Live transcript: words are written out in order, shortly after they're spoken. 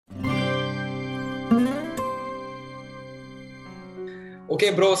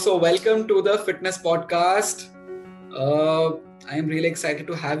Okay, bro. So welcome to the fitness podcast. I am really excited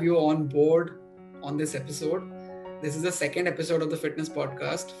to have you on board on this episode. This is the second episode of the fitness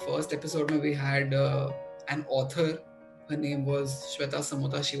podcast. First episode we had an author. Her name was Shweta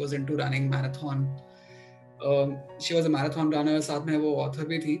Samota. She was into running marathon. She was a marathon runner. साथ में वो author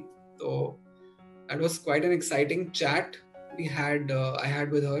भी थी. So that was quite an exciting chat I had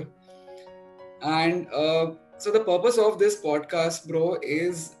with her. And so the purpose of this podcast, bro,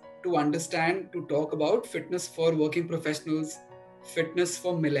 is to understand, to talk about fitness for working professionals, fitness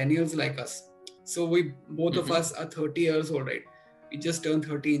for millennials like us. So we both of us are 30 years old, right? We just turned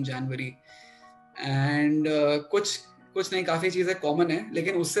 30 in January. And कुछ नहीं, काफ़ी चीज़ें common है,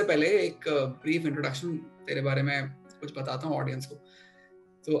 लेकिन उससे पहले एक brief introduction तेरे बारे में कुछ बताता हूँ ऑडियंस को.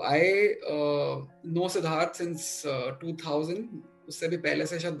 So I know Siddharth since 2000. उससे भी पहले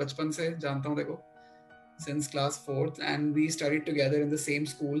से, शायद बचपन से जानता हूँ देखो, since class 4th, and we studied together in the same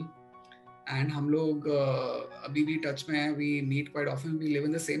school. And हम लोग अभी भी टच में हैं. We meet quite often. We live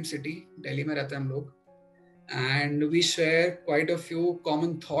in the same city. Delhi में रहते हैं हम लोग. And we share quite a few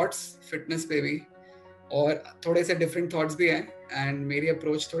common thoughts fitness पे भी, और थोड़े से different thoughts भी हैं. And मेरी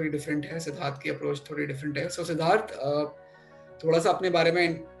approach थोड़ी different है, सिद्धार्थ की approach थोड़ी different है. So सिद्धार्थ, थोड़ा सा अपने बारे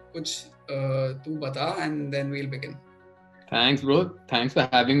में कुछ तू बता, and then we'll begin. Thanks, bro. Thanks for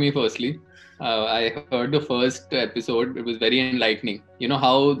having me, firstly. I heard the first episode. It was very enlightening. You know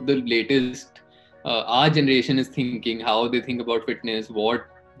how the latest, our generation is thinking, how they think about fitness, what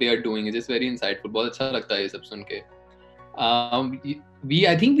they are doing. It's just very insightful. बहुत अच्छा लगता है ये सब सुन के.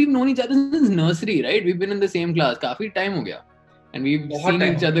 I think we've known each other since nursery, right? We've been in the same class. काफी time हो गया. And we've seen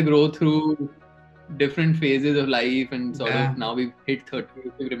each other grow through different phases of life, and sort of now we've hit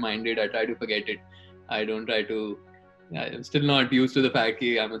 30. We've reminded. I try to forget it. I don't try to. I'm still not used to the fact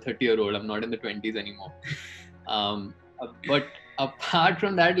that I'm a 30-year-old. I'm not in the 20s anymore. But apart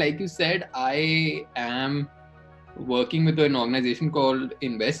from that, like you said, I am working with an organization called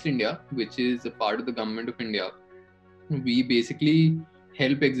Invest India, which is a part of the government of India. We basically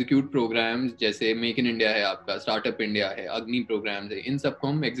help execute programs जैसे Make in India है आपका, Startup India है, Agni programs है, इन सबको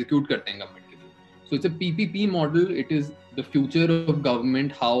हम execute करते हैं government के लिए. So it's a PPP model. It is the future of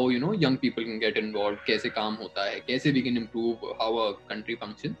government, how young people can get involved, कैसे काम होता है, कैसे we can improve how a country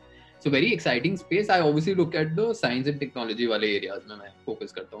functions. So very exciting space. I obviously look at the science and technology वाले areas में मैं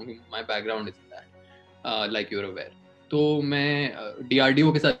focus करता हूँ. My background is in that, like you're aware. तो मैं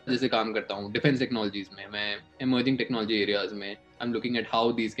DRDO के साथ जैसे काम करता हूँ, डिफेंस टेक्नोलॉजीज में, मैं emerging technology areas में I'm looking at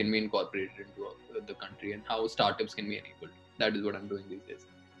how these can be incorporated into the country and how startups can be enabled. That is what I'm doing these days.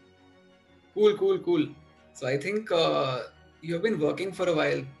 Cool. So I think you have been working for a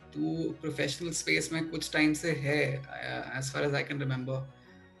while. तू professional space में कुछ time से है, as far as I can remember.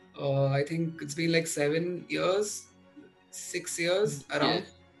 I think it's been like 7 years, 6 years around.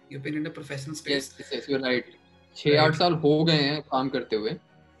 Yes. You've been in the professional space. Yes, you're right. 6-8 साल हो गए हैं काम करते हुए.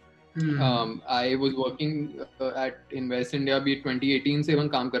 I was working at Invest India भी 2018 से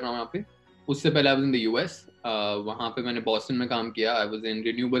काम कर रहा हूँ यहाँ पे. उससे पहले I was in the US. वहाँ पे मैंने बॉस्टन में काम किया. I was in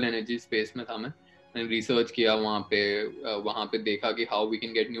renewable energy space में था मैंने रिसर्च किया वहाँ पे देखा कि how we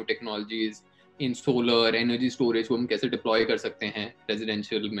can get new technologies in solar energy storage को हम कैसे डिप्लॉय कर सकते हैं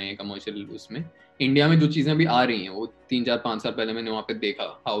रेजिडेंशियल में, कमर्शियल उसमें. इंडिया में जो चीज़ें अभी आ रही हैं वो 3-4-5 साल पहले मैंने वहाँ पे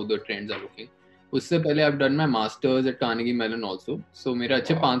देखा how the trends are looking. उससे पहले I've done my masters at Carnegie Mellon also. So मेरे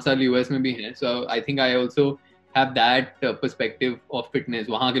अच्छे 5 साल US में भी हैं. So I think I also have that perspective of fitness.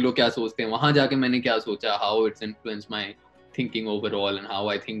 वहाँ के लोग क्या सोचते हैं, वहाँ जाके मैंने क्या सोचा, how it's influenced my thinking overall, and how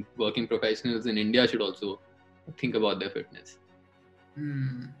I think working professionals in India should also think about their fitness.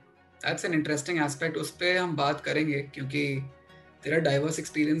 That's an interesting aspect. उस पे हम बात करेंगे क्योंकि तेरा diverse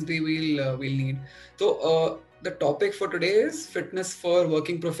experience भी we'll need. तो the topic for today is fitness for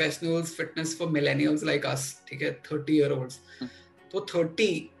working professionals, fitness for millennials like us. ठीक है, 30-year-olds. तो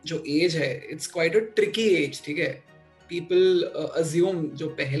 30 जो age है, it's quite a tricky age. ठीक है, people assume, जो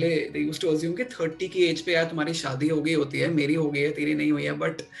पहले they used to assume कि 30 की age पे यार तुम्हारी शादी हो गई होती है, मेरी हो गई है, तेरी नहीं हुई है,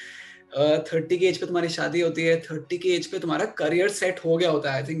 but 30 की एज पे तुम्हारी शादी होती है, 30 की एज पे तुम्हारा करियर सेट हो गया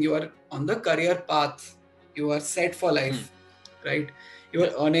होता है. I think you are on the career path, you are set for life, right? You are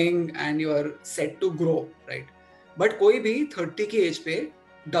earning and you are set to grow, right? But कोई भी 30 की एज पे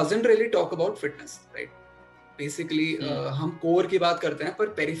doesn't really talk about fitness, right? Basically हम core की बात करते हैं पर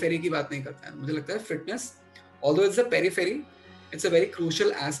पेरिफेरी की बात नहीं करते हैं. मुझे लगता है fitness, although it's a periphery, it's a very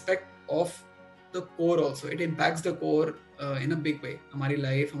crucial aspect of the core also. It impacts the core in a big way. हमारी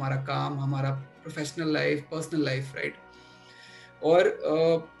life, हमारा काम, हमारा professional life, personal life, right? और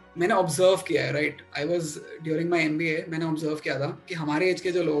मैंने observe किया है, right? I was during my MBA, मैंने observe किया था कि हमारे age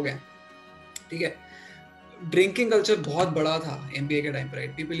के जो लोग हैं, ठीक है. ड्रिंकिंग कल्चर बहुत बड़ा था MBA के टाइम पर,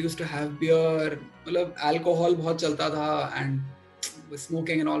 right. People used to have beer, मतलब अल्कोहल बहुत चलता था एंड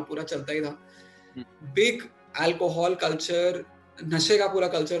स्मोकिंग एंड ऑल पूरा चलता ही था. बिग अल्कोहल कल्चर, नशे का पूरा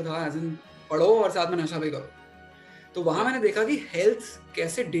कल्चर था, एज इन पढ़ो और साथ में नशा भी करो. तो वहां मैंने देखा कि हेल्थ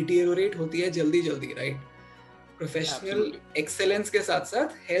कैसे डिटेरियोरेट होती है जल्दी जल्दी, राइट. प्रोफेशनल एक्सेलेंस के साथ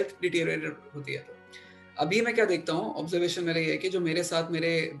साथ हेल्थ डिटेरियोरेट होती है. तो अभी मैं क्या देखता हूँ, ऑब्जर्वेशन मेरा ये है कि जो मेरे साथ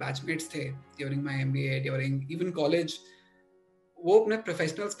मेरे बैचमेट्स थे during my MBA, during even college, वो अपने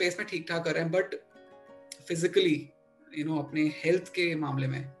प्रोफेशनल स्पेस में ठीक ठाक कर रहे हैं, बट फिजिकली अपने हेल्थ के मामले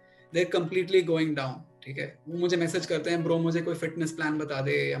में they are completely going down. ठीक है, वो मुझे मैसेज करते हैं, ब्रो मुझे कोई फिटनेस प्लान बता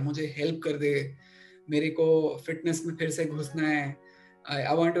दे या मुझे हेल्प कर दे, मेरे को फिटनेस में फिर से घुसना है,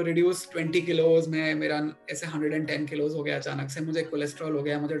 आई वांट टू रिड्यूस 20 किलोज. मेरा ऐसे 110 किलोज हो गया, अचानक से मुझे कोलेस्ट्रॉल हो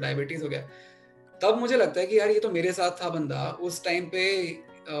गया, मुझे डायबिटीज हो गया. तब मुझे लगता है कि यार ये तो मेरे साथ था बंदा उस टाइम पे.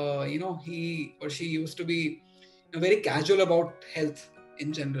 ही और she used to be very casual about health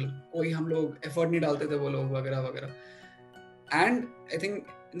in general. कोई हम लोग एफर्ट नहीं डालते थे वो लोग वगैरह वगैरह. And I think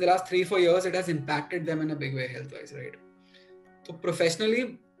in the last 3-4 years it has impacted them in a big way health wise, right. तो professionally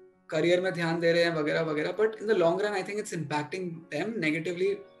career में ध्यान दे रहे हैं वगैरह वगैरह, but in the long run I think it's impacting them negatively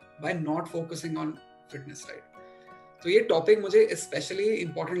by not focusing on fitness, right. तो ये topic मुझे especially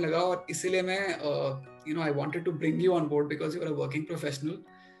important लगा और इसीलिए मैं I wanted to bring you on board because you are a working professional.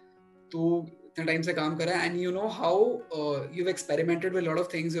 तो इतने time से काम कर रहा है and you know how you've experimented with a lot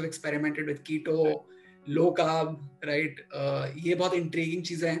of things. You've experimented with keto, low carb, right. ये बहुत intriguing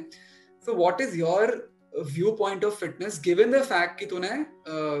चीजें हैं. So what is your viewpoint of fitness given the fact कि तूने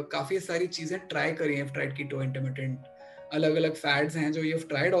काफी सारी चीजें try करी हैं. You've tried keto, intermittent, अलग अलग fads हैं जो you've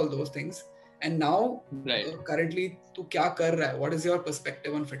tried all those things and now currently तू क्या कर रहा है? What is your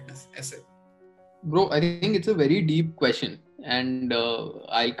perspective on fitness? ऐसे Bro, I think it's a very deep question and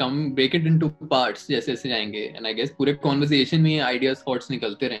I'll come break it into parts जैसे जैसे जाएंगे and I guess पूरे conversation में ideas thoughts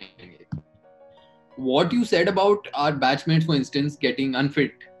निकलते रहेंगे. What you said about our batchmates, for instance, getting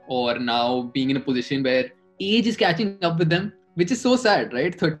unfit or now being in a position where age is catching up with them, which is so sad,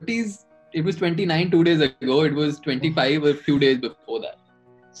 right? 30s, it was 29 2 days ago, it was 25 a few days before that.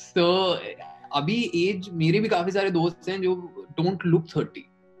 So अभी age, मेरे भी काफी सारे दोस्त हैं जो don't look 30,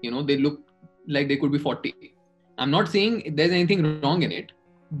 they look like they could be 40. I'm not saying there's anything wrong in it,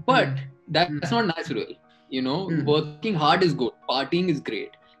 but that's not natural. Working hard is good, partying is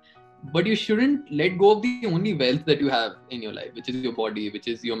great, but you shouldn't let go of the only wealth that you have in your life, which is your body, which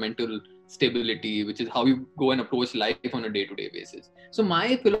is your mental stability, which is how you go and approach life on a day-to-day basis. So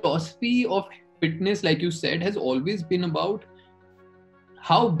my philosophy of fitness, like you said, has always been about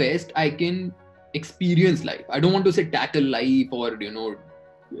how best I can experience life. I don't want to say tackle life or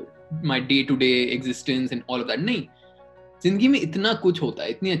my day-to-day existence and all of that. नहीं, जिंदगी में इतना कुछ होता है,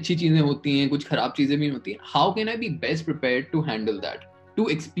 इतनी अच्छी चीजें होती हैं, कुछ खराब चीजें भी होती हैं. How can I be best prepared to handle that, to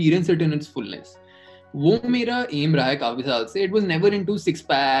experience it in its fullness? वो मेरा aim रहा है काफी साल से. It was never into six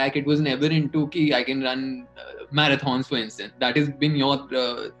pack. It was never into कि I can run marathons, for instance. That has been your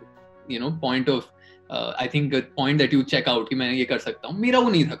point of I think a point that you check out कि मैं ये कर सकता हूँ. मेरा वो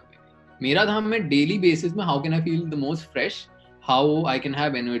नहीं था. मेरा था मैं daily basis में how can I feel the most fresh, how I can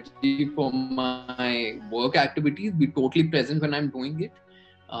have energy for my work activities, be totally present when I'm doing it.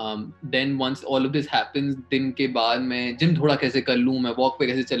 Then once all of this happens, दिन के बाद मैं gym थोड़ा कैसे कर लूँ, मैं वॉक पे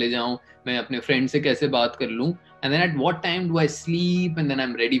कैसे चले जाऊँ, मैं अपने फ्रेंड से कैसे बात कर लूँ, and then at what time do I sleep, and then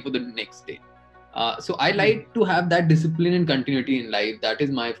I'm ready for the next day. So I like to have that discipline and continuity in life. That is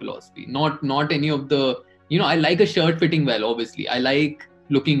my philosophy. Not any of the, I like a shirt fitting well, obviously. I like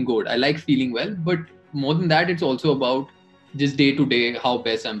looking good. I like feeling well. But more than that, it's also about just day to day, how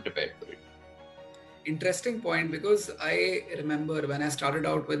best I'm prepared for it. Interesting point, because I remember when I started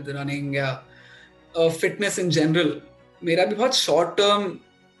out with running fitness in general, मेरा भी बहुत short term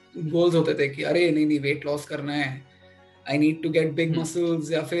goals होते थे कि अरे नहीं weight loss करना है, I need to get big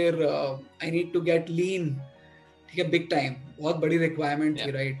muscles, या फिर I need to get lean, ठीक है, big time, बहुत बड़ी requirement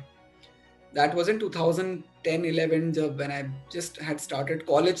थी, right? That was in 2010-11 जब when I just had started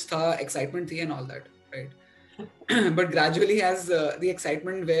college था, excitement थी and all that, right? But gradually as the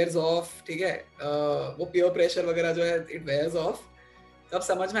excitement wears off, ठीक है, वो peer pressure वगैरह जो है it wears off, तब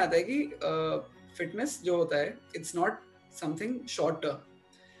समझ में आता है कि fitness जो होता है it's not something short term.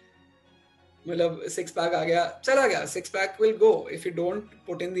 मतलब सिक्स पैक आ गया, चला गया, six pack will go if you don't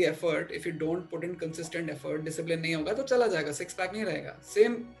put in the effort, if you don't put in consistent effort, discipline नहीं होगा तो चला जाएगा, सिक्स पैक नहीं रहेगा.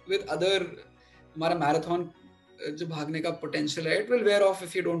 सेम विद अदर, हमारा मैराथन जो भागने का पोटेंशियल है, it will wear off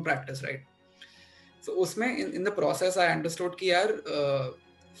if you don't practice, right. So उसमें in the process I understood कि यार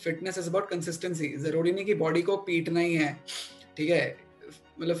फिटनेस इज अबाउट कंसिस्टेंसी. जरूरी नहीं कि बॉडी को पीटना ही है, ठीक है,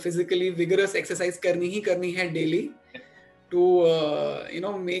 मतलब फिजिकली विगरस एक्सरसाइज करनी ही करनी है daily to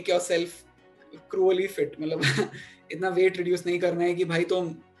make yourself cruelly fit. मतलब इतना वेट रिड्यूस नहीं करना है कि भाई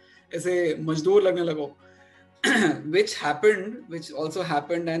तुम ऐसे मजदूर लगने लगो. which also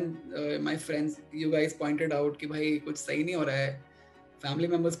happened, and my friends, you guys pointed out कि भाई कुछ सही नहीं हो रहा है. Family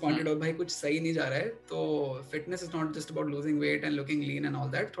members pointed out भाई कुछ सही नहीं जा रहा है. तो fitness is not just about losing weight and looking lean and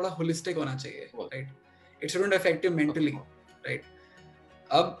all that. थोड़ा holistic होना चाहिए, right? It shouldn't affect you mentally, right?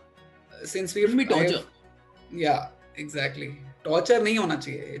 अब since yeah, exactly. Torture नहीं होना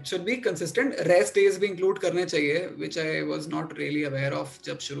चाहिए. It should be consistent. Rest days भी include करने चाहिए, which I was not really aware of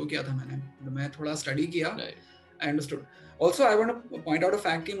जब शुरू किया था मैंने. तो मैं थोड़ा study किया. I understood. Also, I want to point out a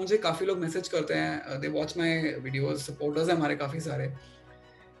fact कि मुझे काफी लोग message करते हैं. They watch my videos. Supporters हैं हमारे काफी सारे.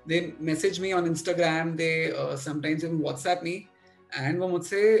 They message me on Instagram. They sometimes even WhatsApp me. And वो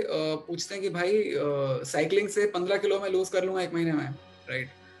मुझसे पूछते हैं कि भाई साइकिलिंग से 15 किलो मैं लूज कर लूँगा 1 महीने में, राइट?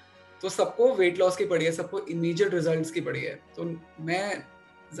 तो सबको वेट लॉस की पड़ी है, सबको इमीडिएट रिजल्ट्स की पड़ी है. तो मैं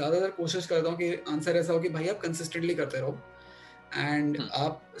ज़्यादातर कोशिश करता हूँ कि आंसर ऐसा हो कि भाई आप कंसिस्टेंटली करते रहो एंड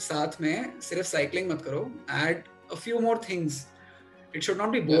आप साथ में सिर्फ साइकिलिंग मत करो, add a few more things. It should not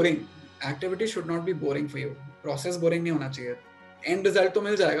be boring. Activity should not be boring for you. Process boring नहीं होना चाहिए. एंड रिजल्ट तो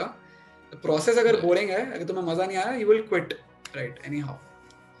मिल जाएगा. प्रोसेस अगर बोरिंग है, अगर तुम्हें मज़ा नहीं आया, you will quit, right? Anyhow.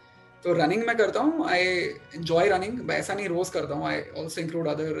 तो रनिंग मैं करता हूँ. I enjoy running. ऐसा नहीं रोज करता हूँ. I also include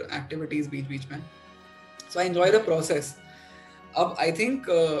other activities बीच बीच में. So I enjoy the process. अब आई थिंक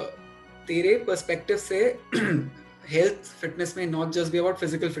तेरे पर्सपेक्टिव से हेल्थ फिटनेस में not just be about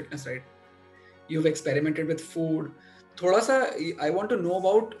physical fitness, right? You have experimented with food. थोड़ा सा I want to know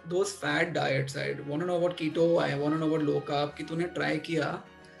about those fat diets. I want to know about keto. I want to know about low carb. कि तूने try किया,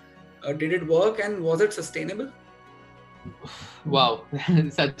 did it work and was it sustainable? Wow,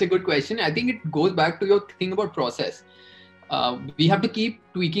 such a good question. I think it goes back to your thing about process. We have to keep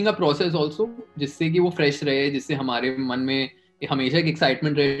tweaking a process also, जिससे कि वो fresh रहे, जिससे हमारे मन में हमेशा एक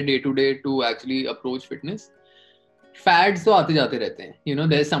excitement रहे day to day to actually approach fitness. Fads तो आते जाते रहते हैं. You know,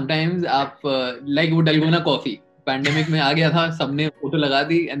 there's sometimes आप like वो Dalgona coffee pandemic में आ गया था, सबने फोटो लगा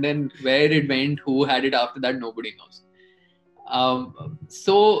दी, and then where it went, who had it after that, nobody knows.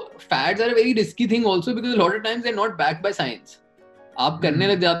 So fads are a very risky thing also because a lot of times they're not backed by science. आप करने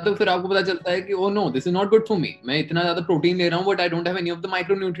लग जाते हो, फिर आपको पता चलता है कि oh no, this is not good for me. मैं इतना ज़्यादा प्रोटीन ले रहा हूँ, but I don't have any of the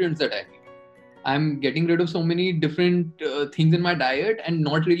micronutrients that I need. I'm getting rid of so many different things in my diet and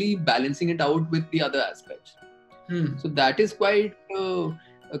not really balancing it out with the other aspects. So that is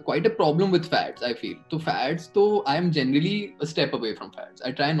quite a problem with fads, I feel. So fads, though, I am generally a step away from fads.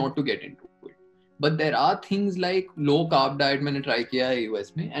 I try not to get into it. But there are things like low carb diet मैंने try किया है US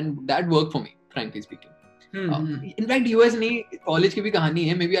में, and that worked for me, frankly speaking. In fact, US नहीं, college की भी कहानी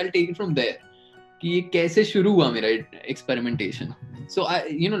है. Maybe I'll take it from there. कि ये कैसे शुरू हुआ मेरा experimentation. So I,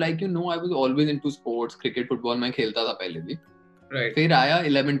 like I was always into sports, cricket, football. मैं खेलता था पहले भी. Right. फिर आया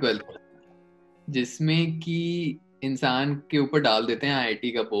 11th-12th जिसमें कि इंसान के ऊपर डाल देते हैं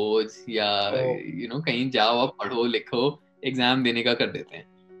IIT का बोझ या कहीं जाओ आप पढ़ो लिखो एग्जाम देने का कर देते हैं.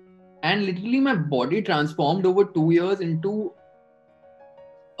 And literally my body transformed over 2 years into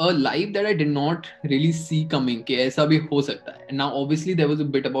a life that I did not really see coming कि ऐसा भी हो सकता है. And now obviously there was a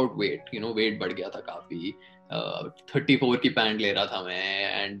bit about weight. Weight बढ़ गया था काफी. 34 की पैंट ले रहा था मैं,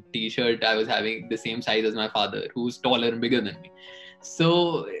 and t-shirt I was having the same size as my father who's taller and bigger than me. So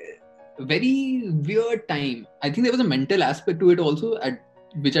very weird time. I think there was a mental aspect to it also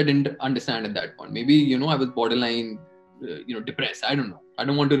which I didn't understand at that point. Maybe I was borderline depressed. I don't know. I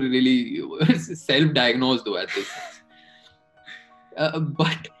don't want to really self-diagnose though at this.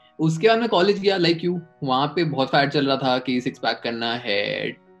 But उसके बाद मैं college गया like you. वहाँ पे बहुत fat चल रहा था कि 6-pack करना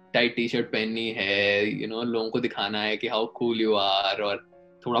है, टाइट टी-शर्ट पहननी है, लोगों को दिखाना है कि how cool you are. और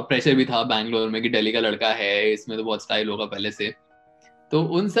थोड़ा प्रेशर भी था बैंगलोर में कि दिल्ली का लड़का है, इसमें तो बहुत स्टाइल होगा पहले से. तो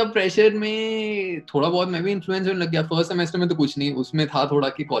उन सब प्रेशर में थोड़ा बहुत मैं भी इन्फ्लुएंस होने लग गया. फर्स्ट सेमेस्टर में तो कुछ नहीं, उसमें था थोड़ा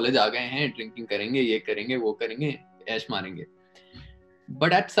कि कॉलेज आ गए हैं, ड्रिंकिंग करेंगे, ये करेंगे, वो करेंगे, ऐश मारेंगे.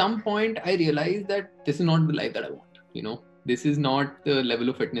 But at some point I realized that this is not the life that I want. This is not the level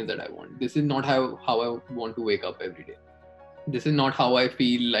of fitness that I want. This is not how I want to wake up every day. This is not how I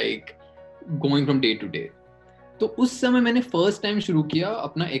feel like going from day to day. तो उस समय मैंने first time शुरू किया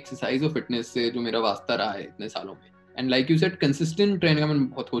अपना exercise और fitness से जो मेरा वास्ता रहा है इतने सालों में. And like you said consistent train का मैंने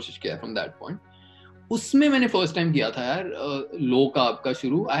बहुत कोशिश किया फ्रॉम दैट पॉइंट. उसमें मैंने फर्स्ट टाइम किया था यार लो कार्ब का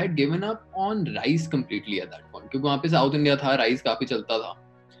शुरू. I had given up on rice completely at that point क्योंकि वहाँ पे साउथ इंडिया था, राइस काफी चलता था.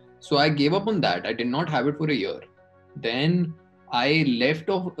 So I gave up on that. I did not have it for a year. Then I left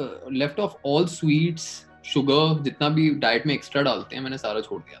off all sweets, sugar, जितना भी diet में एक्स्ट्रा डालते हैं मैंने सारा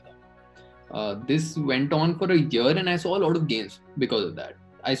छोड़ दिया था. This went on for a year and I saw a lot of gains because of that.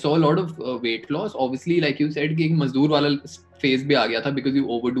 I saw a lot of weight loss. Obviously, like you said, कि एक मजदूर वाला phase भी आ गया था because you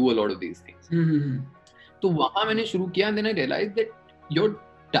overdo a lot of these things. तो वहाँ मैंने शुरू किया, and then I realized that your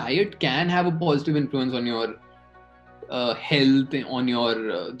diet can have a positive influence on your health, on your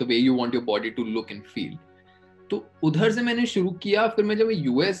the way you want your body to look and feel. तो उधर से मैंने शुरू किया. फिर मैं जब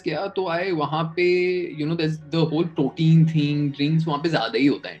यूएस गया तो आए वहाँ पे there's the whole protein thing, drinks वहाँ पे ज़्यादा ही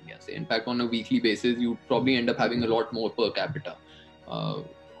होता है इंडिया से. In fact, on a weekly basis, you probably end up having a lot more per capita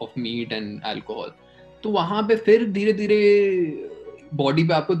of meat and alcohol. तो वहाँ पे फिर धीरे धीरे बॉडी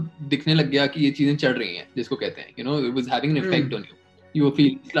पे आपको दिखने लग गया कि ये चीजें चढ़ रही हैं, जिसको कहते हैं it was having an effect on you. You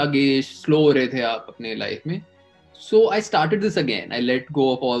feel sluggish, slow हो रहे थे आप अपने लाइफ में. So I started this again. I let go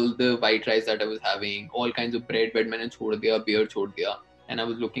of all the white rice that I was having, all kinds of bread मैंने छोड़ दिया, beer छोड़ दिया, and I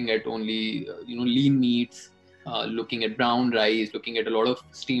was looking at only lean meats, looking at brown rice, looking at a lot of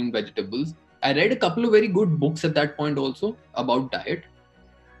steamed vegetables. I read a couple of very good books at that point also about diet,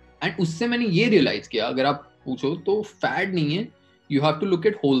 and उससे मैंने ये realize किया, अगर आप पूछो तो fad नहीं है. You have to look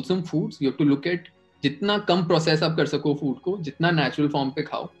at wholesome foods. You have to look at जितना कम process आप कर सको food को, जितना natural form पे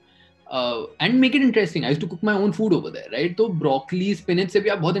खाओ. And make it interesting. I used to cook my own food over there, right? तो broccoli, spinach से भी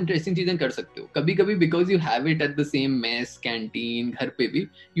आप बहुत interesting चीजें कर सकते हो. कभी कभी because you have it at the same mess, canteen, घर पे भी,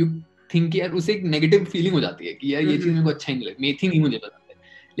 you think यार उसे एक negative feeling हो जाती है कि यार ये चीज मेरे को अच्छा नहीं लगे, मेथी नहीं मुझे पसंद है.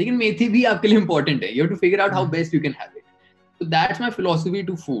 लेकिन मेथी भी आपके लिए important है. You have to figure out how best you can have it. So that's my philosophy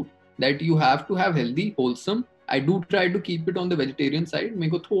to food, that you have to have healthy, wholesome. I do try to keep it on the vegetarian side.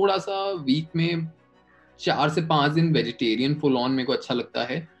 मेरे को थोड़ा सा week में 4 से 5 दिन vegetarian full on मेरे को अच्छा लगता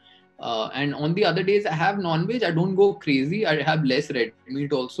है. And on the other days I have non-veg. I don't go crazy. I have less red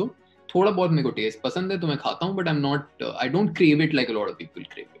meat also. थोड़ा बहुत मेरे को taste पसंद है तो मैं खाता हूँ, but I'm not. I don't crave it like a lot of people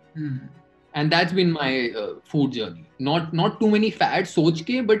crave it. And that's been my food journey. Not too many fads सोच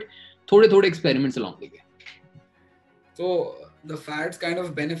के, but थोड़े experiments along the way. So the fads kind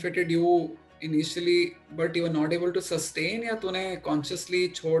of benefited you initially, but you were not able to sustain, या तूने consciously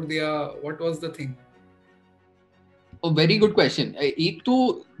छोड़ दिया? What was the thing? Very good question. एक तो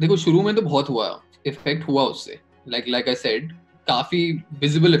देखो शुरू में तो बहुत हुआ इफेक्ट हुआ उससे, लाइक आई सेड काफी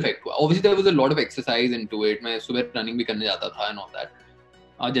विजिबल इफेक्ट हुआ. Obviously there was a lot of exercise into it. मैं सुबह रनिंग भी करने जाता था एंड ऑल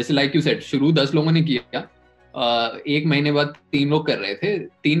दैट. जैसे लाइक यू सेड शुरू 10 लोगों ने किया, 1 महीने बाद 3 लोग कर रहे थे,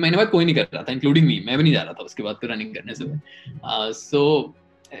 3 महीने बाद कोई नहीं कर रहा था इंक्लूडिंग मी. मैं भी नहीं जा रहा था उसके बाद रनिंग करने से. So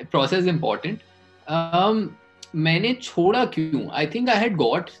process important. मैंने छोड़ा क्यों? I think I had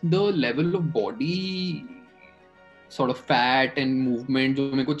got the level of body sort of fat and movement जो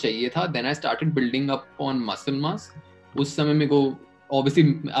मेरे को चाहिए था. Then I started building up on muscle mass. उस समय मेरे को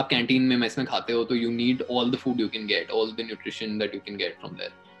obviously आप कैंटीन में मेस में खाते हो तो you need all the food you can get, all the nutrition that you can get from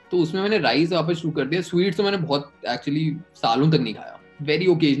there. तो उसमें मैंने राइस वापस शुरू कर दिया. स्वीट्स तो मैंने बहुत एक्चुअली सालों तक नहीं खाया. वेरी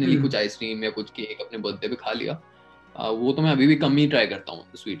ओकेजनली कुछ आइसक्रीम या कुछ केक अपने बर्थडे पे खा लिया. वो तो मैं अभी भी कम ही ट्राई करता हूँ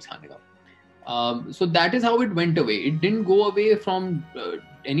स्वीट्स खाने का. So that is how it went away. It didn't go away from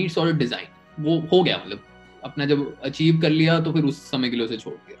any sort of design. वो हो गया, मतलब अपना जब अचीव कर लिया तो फिर उस समय के लिए उसे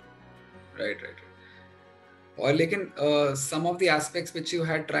छोड़ दिया. राइट. और लेकिन some of the aspects which you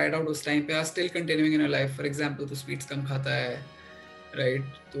had tried out उस टाइम पे are still continuing in your life. For example, तो स्वीट्स कम खाता है, राइट?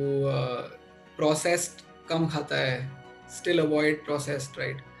 तो प्रोसेस्ड कम खाता है, still avoid processed,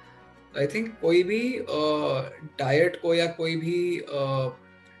 right? I think कोई भी डाइट को या कोई भी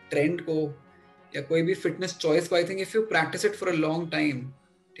ट्रेंड को या कोई भी फिटनेस चॉइस को, I think if you practice it for a long time,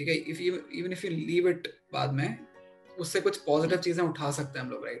 ठीक है, even if you leave it बाद में, उससे कुछ पॉजिटिव चीजें उठा सकते हैं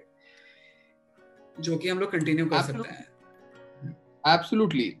हम लोग, राइट? जो कि हम लोग कंटिन्यू कर सकते हैं.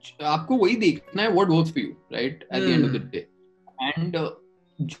 Absolutely. आपको वही देखना है what works for you, right? At the end of the day. And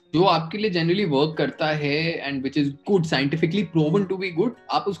जो आपके लिए जनरली वर्क करता है and which is good, scientifically proven to be good,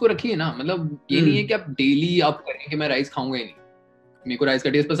 आप उसको रखिए ना. मतलब ये नहीं है कि आप डेली आप करें कि मैं राइस खाऊंगा ही नहीं. मेरे को राइस का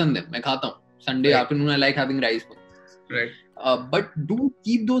टेस्ट पसंद है, मैं खाता हूँ. Sunday afternoon I like having rice. Right. But do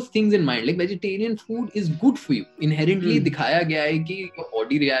keep those things in mind. Like vegetarian food is good for you. Inherently दिखाया गया है कि your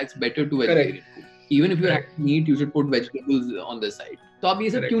body reacts better to vegetarian food. Even if you're having meat, you should put vegetables on the side. तो आप ये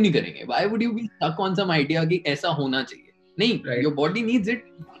सब क्यों नहीं करेंगे? Why would you be stuck on some idea कि ऐसा होना चाहिए? नहीं, your body needs it.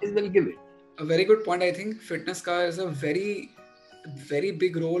 Might as well give it. A very good point. I think fitness का is a very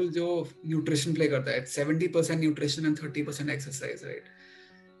big role जो nutrition play करता है. 70% nutrition and 30% exercise, right?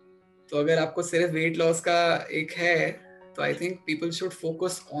 तो अगर आपको सिर्फ weight loss का एक है, तो I think people should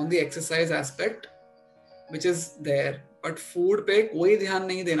focus on the exercise aspect, which is there. But food पे कोई ध्यान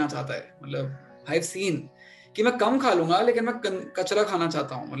नहीं देना चाहता है. मतलब I've seen कि मैं कम खा लूंगा लेकिन मैं कचरा खाना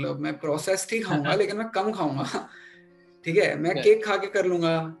चाहता हूँ. मतलब मैं प्रोसेस्ड ही खाऊंगा लेकिन मैं कम खाऊंगा. ठीक है, मैं केक खा के कर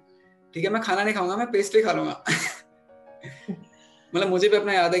लूंगा. ठीक है, मैं खाना नहीं खाऊंगा, मैं पेस्ट्री खा लूंगा. मतलब मुझे भी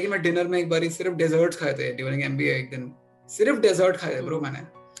अपना याद है कि मैं डिनर में एक बार सिर्फ डेजर्ट्स खाए थे ड्यूरिंग MBA एक दिन. सिर्फ डेजर्ट खाए ब्रो मैंने.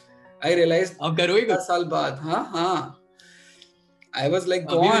 आई रियलाइज अब करोगे 10 साल बाद. हाँ I was like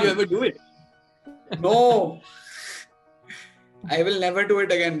gone. Will you ever do it? No, I will never do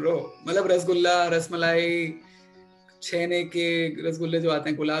it again bro. मतलब रसगुल्ला, रसमलाई, छेने के रसगुल्ले जो आते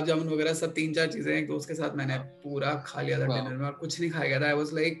हैं, गुलाब जामुन वगैरह सब 3-4 चीजें एक दोस्त के साथ मैंने पूरा खा लिया था डिनर में, और कुछ नहीं खाया गया था. I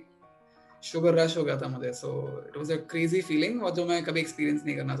was like sugar rush हो गया था मुझे. So it was a crazy feeling, और जो मैं कभी एक्सपीरियंस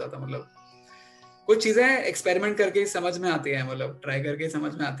नहीं करना चाहता. मतलब कुछ चीजें एक्सपेरिमेंट करके समझ में आती है, मतलब ट्राई करके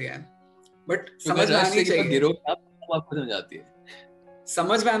समझ में आती है, बट समझ में आनी चाहिए. आपको समझ आती है,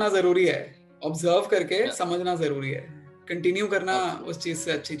 समझ में आना जरूरी है, ऑब्जर्व करके समझना जरूरी है. कंटिन्यू करना उस चीज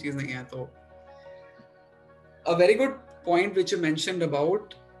से अच्छी चीज नहीं है. तो a very good point which you mentioned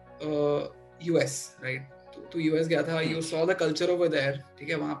about US, right? तो US गया था, you saw the culture over there, ठीक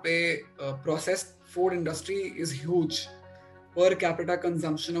है. वहाँ पे processed food industry is huge, per capita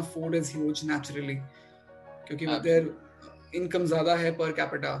consumption of food is huge naturally, क्योंकि उधर income ज़्यादा है per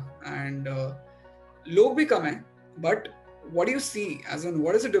capita, and लोग भी कम हैं. But what do you see, as in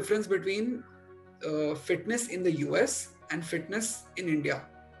what is the difference between fitness in the US and fitness in India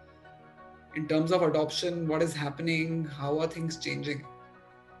in terms of adoption? What is happening? How are things changing?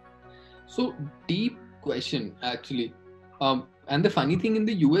 So deep question actually, and the funny thing in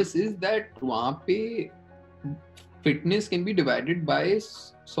the US is that वहाँ पे fitness can be divided by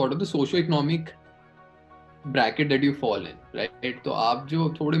sort of the socio-economic bracket that you fall in, right? तो आप जो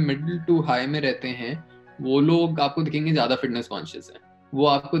थोड़े middle to high में रहते हैं, वो लोग आपको दिखेंगे ज़्यादा fitness conscious हैं. वो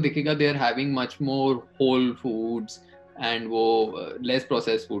आपको दिखेगा they are having much more whole foods and वो less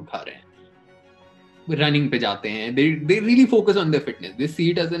processed food खा रहे हैं, रनिंग पे जाते हैं. they really focus on their fitness. They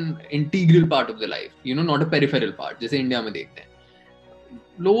see it as an integral part of their life, you know, not a peripheral part जैसे India में देखते हैं.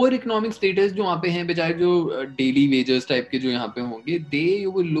 लोअर इकोनॉमिक स्टेटस जो वहाँ पे हैं, बेचारे जो डेली वेजर्स टाइप के जो यहाँ पे होंगे, दे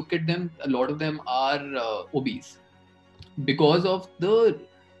you will look at them, a lot of them are obese because of the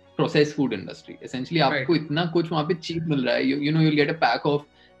processed food industry. Essentially आपको इतना कुछ वहाँ पे चीप मिल रहा है, you know, you will get a pack of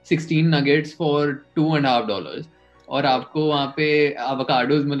 16 nuggets for $2.5, और आपको वहाँ पे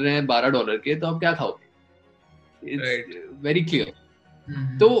एवोकाडोस मिल रहे हैं $12 के, तो आप क्या खाओगे? It's very clear.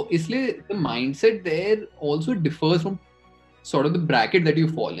 तो इसलिए the mindset there also differs from sort of the bracket that you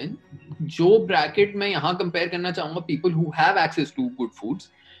fall in. जो bracket मैं यहाँ compare करना चाहूँगा, people who have access to good foods,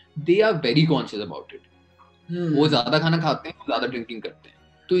 they are very conscious about it. वो ज़्यादा खाना खाते हैं, ज़्यादा drinking करते हैं,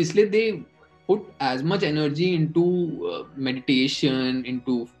 तो इसलिए they put as much energy into meditation,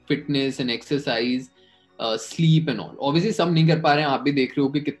 into fitness and exercise, sleep and all. Obviously सब नहीं कर पा रहे हैं, आप भी देख रहे हो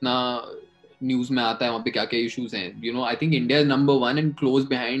कि कितना न्यूज़ में आता है वहाँ पे क्या क्या issues हैं. You know, I think India is number 1 and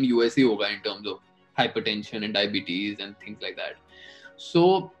close behind USA होगा in terms of hypertension and diabetes and things like that. So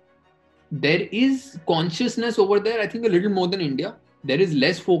there is consciousness over there, I think a little more than India. There is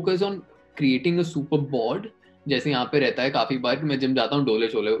less focus on creating a super board जैसे यहाँ पे रहता है. काफी बार मैं gym जाता हूँ डोले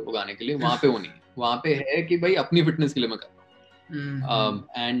शोले उगाने के लिए, वहाँ पे वो नहीं, वहाँ पे है कि भाई अपनी फिटनेस के लिए मैं कर रहा हूँ.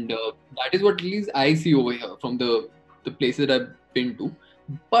 And that is what at least I see over here from the places that I've been to.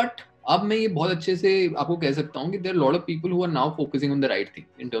 But अब मैं ये बहुत अच्छे से आपको कह सकता हूँ कि there are a lot of people who are now focusing on the right thing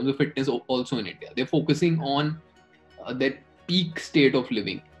in terms of fitness also in India. They're focusing on that peak state of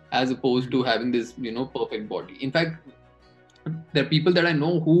living as opposed to having this, you know, perfect body. In fact, there are people that I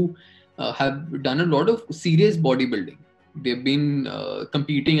know who have done a lot of serious bodybuilding. They've been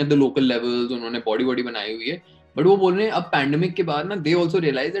competing at the local levels. उन्होंने body बनाई हुई है. But वो बोल रहे हैं अब pandemic के बाद ना, they also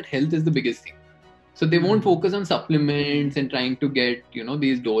realize that health is the biggest thing. So they won't focus on supplements and trying to get, you know,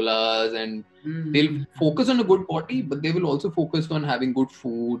 these dolas, and they'll focus on a good body, but they will also focus on having good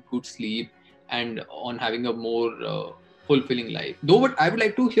food, good sleep, and on having a more fulfilling life. Though, but I would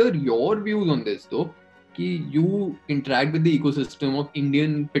like to hear your views on this, though. कि you interact with the ecosystem of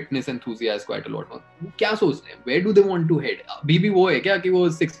Indian fitness enthusiasts quite a lot. क्या सोचते हैं? Where do they want to head? अभी भी वो है क्या कि वो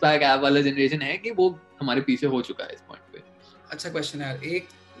six pack ab वाला generation है कि वो हमारे पीछे हो चुका है इस point पे? अच्छा question है. एक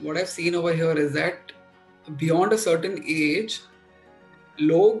what I've seen over here is that beyond a certain age,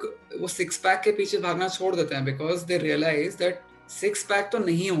 लोग वो six pack के पीछे भागना छोड़ देते हैं because they realize that six pack तो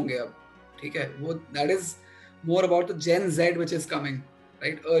नहीं होंगे अब, ठीक है? वो that is more about the Gen Z which is coming,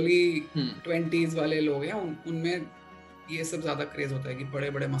 right? Early 20s वाले लोग हैं, उनमें ये सब ज़्यादा क्रेज होता है कि बड़े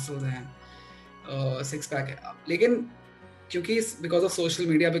बड़े मसल्स हैं, six pack है. लेकिन क्योंकि because of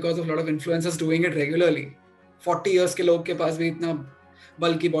social media, because of a lot of influencers doing it regularly, 40 years के लोग के पास भी इतना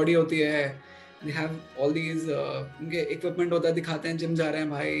बल्कि बॉडी होती है, they have all these उनके इक्विपमेंट होता है, दिखाते हैं जिम जा रहे हैं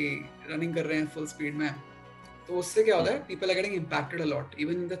भाई, रनिंग कर रहे हैं फुल स्पीड में. तो उससे क्या होता है, people are getting impacted a lot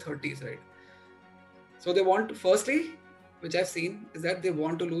even in the 30s, right? So they want, firstly which I've seen is that they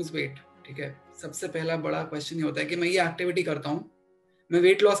want to lose weight, ठीक है? सबसे पहला बड़ा क्वेश्चन ये होता है कि मैं ये एक्टिविटी करता हूँ, मैं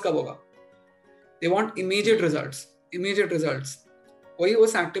वेट लॉस कब होगा? They want immediate results. Immediate results, कोई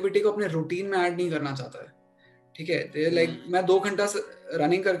उस एक्टिविटी को अपने रूटीन में ऐड नहीं करना चाहता है, ठीक है। लाइक मैं 2 घंटा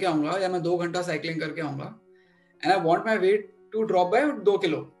रनिंग करके आऊंगा या मैं 2 घंटा साइकिलिंग करके आऊंगा and I want my weight to drop by 2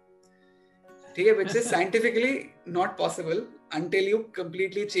 kilo, ठीक है, which is scientifically not possible until you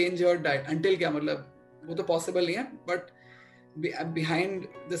completely change your diet. Until क्या मतलब, वो तो पॉसिबल नहीं है, बट बिहाइंड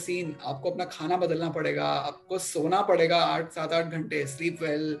द सीन आपको अपना खाना बदलना पड़ेगा, आपको सोना पड़ेगा 7-8 घंटे, स्लीप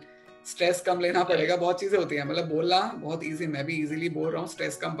वेल, स्ट्रेस कम लेना पड़ेगा, बहुत चीजें होती हैं। मतलब बोलना बहुत इजी, मैं भी इजीली बोल रहा हूँ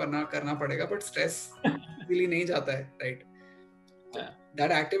स्ट्रेस कम करना पड़ेगा, बट स्ट्रेस इजीली नहीं जाता है, right.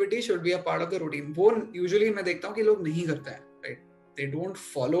 That activity should be a part of the routine. वो यूजुअली मैं देखता हूँ कि लोग नहीं करते हैं, right. They don't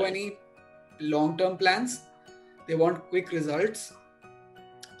follow any long term plans, they want quick results.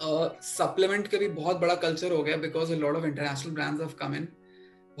 Supplement का भी बहुत बड़ा कल्चर हो गया because a lot of international brands have come in.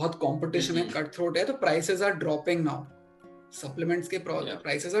 बहुत कंपटीशन है, कट थ्रोट है, तो prices are dropping now. Supplements के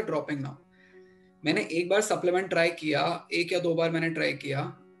प्राइसेस आर ड्रॉपिंग नाउ। मैंने एक बार सप्लीमेंट ट्राई किया, 1 या 2 बार मैंने ट्राई किया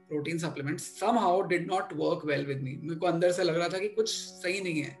protein supplements, somehow did not work well with me। मेरे को अंदर से लग रहा था कि कुछ सही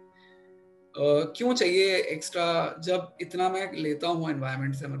नहीं है। क्यों चाहिए एक्स्ट्रा जब इतना मैं लेता हूँ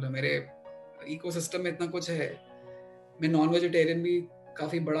एनवायरनमेंट से, मतलब मेरे इकोसिस्टम में इतना कुछ है। मैं नॉन वेजिटेरियन भी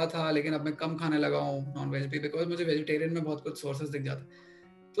काफ़ी बड़ा था, लेकिन अब मैं कम खाने लगा हूँ नॉन वेज भी, बिकॉज मुझे वेजिटेरियन में बहुत कुछ सोर्सेज दिख जाता।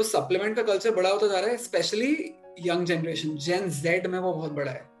 तो सप्लीमेंट का कल्चर बड़ा होता जा रहा है, स्पेशली यंग जनरेशन, जेन जेड में वो बहुत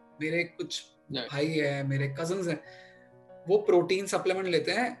बड़ा है। मेरे कुछ भाई है, मेरे कजन्स हैं, वो प्रोटीन सप्लीमेंट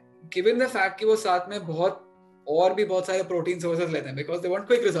लेते हैं, गिवन द फैक्ट कि वो साथ में और भी बहुत सारे प्रोटीन सोर्सेज लेते हैं, because they want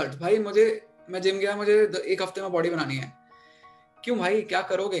quick result. भाई मैं जिम गया, मुझे 1 हफ्ते में बॉडी बनानी है। क्यों भाई, क्या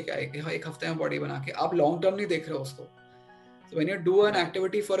करोगे क्या 1 हफ्ते में बॉडी बना के? आप लॉन्ग टर्म नहीं देख रहे हो उसको। So when you do an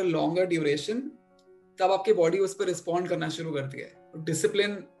activity for a longer duration, तब आपकी बॉडी उस पर रिस्पॉन्ड करना शुरू करती है।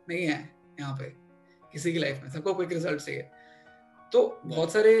 डिसिप्लिन नहीं है यहाँ पे किसी की लाइफ में, सबको क्विक रिजल्ट चाहिए। तो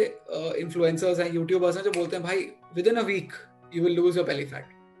बहुत सारे इन्फ्लुएंसर्स हैं, यूट्यूबर्स हैं जो बोलते हैं भाई with in a week you will lose your belly fat.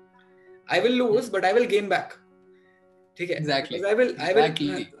 I will lose but I will gain back, ठीक है। Exactly.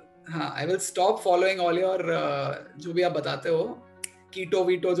 I will stop following all your जो भी आप बताते हो, कीटो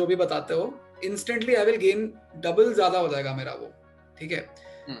वीटो जो भी बताते हो, instantly I will gain double ज्यादा हो जाएगा मेरा वो, ठीक है।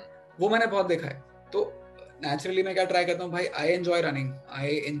 वो मैंने बहुत देखा है। तो नेचुरली मैं क्या ट्राई करता हूँ भाई, आई enjoy running,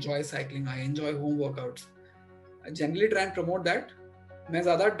 I enjoy cycling, I enjoy home workouts, I generally try and promote that. मैं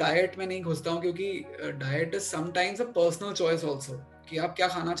ज्यादा डाइट में नहीं घुसता हूँ, क्योंकि diet is sometimes a personal choice also, कि आप क्या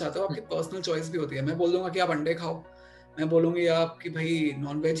खाना चाहते हो, आपकी पर्सनल चॉइस भी होती है। मैं बोल दूंगा कि आप अंडे खाओ, मैं बोलूंगी आप कि भाई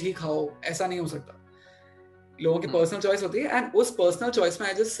नॉनवेज ही खाओ, ऐसा नहीं हो सकता। लोगों की पर्सनल चॉइस होती है, एंड उस पर्सनल चॉइस में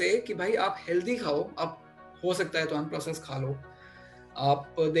आई जस्ट से कि भाई आप हेल्दी खाओ, आप हो सकता है तो अनप्रोसेस खा लो।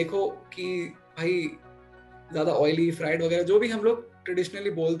 आप देखो कि भाई ज्यादा ऑयली फ्राइड वगैरह जो भी हम लोग ट्रेडिशनली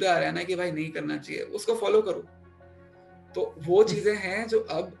बोलते आ रहे हैं ना कि भाई नहीं करना चाहिए, उसको फॉलो करो। तो वो चीजें हैं जो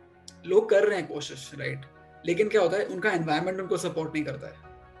अब लोग कर रहे हैं कोशिश, राइट। लेकिन क्या होता है, उनका एनवायरनमेंट उनको सपोर्ट नहीं करता है,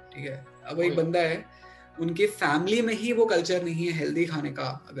 ठीक है। अब एक बंदा है, उनके फैमिली में ही वो कल्चर नहीं है हेल्दी खाने का,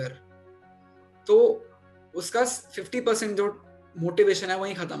 अगर तो उसका 50% जो मोटिवेशन है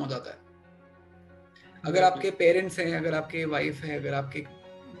वही खत्म हो जाता है। अगर आपके पेरेंट्स हैं, अगर आपके वाइफ है, अगर आपके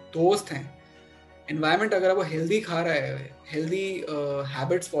दोस्त हैं, एनवायरनमेंट अगर वो हेल्दी खा रहा है, हेल्दी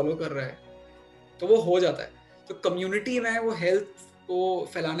हैबिट्स फॉलो कर रहा है, तो वो हो जाता है। तो कम्युनिटी में वो हेल्थ को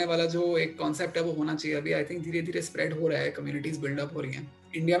फैलाने वाला जो एक कॉन्सेप्ट है वो होना चाहिए। अभी आई थिंक धीरे धीरे स्प्रेड हो रहा है, कम्युनिटीज बिल्डअप हो रही हैं,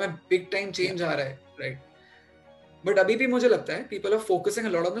 इंडिया में बिग टाइम चेंज आ रहा है, राइट। बट अभी भी मुझे लगता है people are focusing a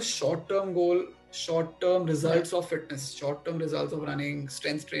lot on the short term goal, short term results of fitness, short term results of running,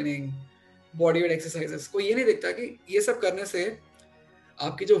 strength training, body weight exercises. कोई ये नहीं देखता कि ये सब करने से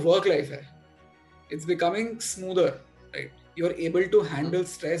आपकी जो वर्क लाइफ है it's becoming smoother, right. You are able to handle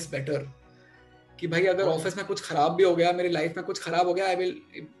stress better. कि भाई अगर ऑफिस में कुछ खराब भी हो गया, मेरी लाइफ में कुछ खराब हो गया, I will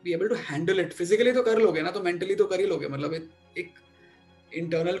be able to handle it. Physically तो कर लोगे ना, तो मेंटली तो कर ही लोगे। मतलब एक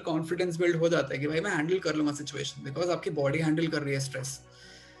इंटरनल कॉन्फिडेंस बिल्ड हो जाता है कि भाई मैं हैंडल कर लूंगा सिचुएशन, बिकॉज आपकी बॉडी हैंडल कर रही है stress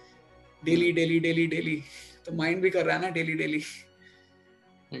daily daily daily daily, तो माइंड भी कर रहा है ना डेली डेली।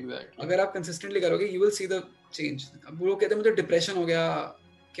 Exactly. अगर आप कंसिस्टेंटली करोगे you will see the change. अब लोग कहते हैं मुझे डिप्रेशन हो गया,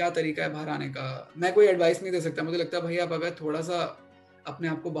 क्या तरीका है बाहर आने का? मैं कोई एडवाइस नहीं दे सकता। मुझे लगता है भाई आप अगर थोड़ा सा अपने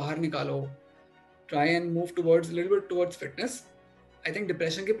आप को बाहर निकालो, try and move towards little bit towards fitness, I think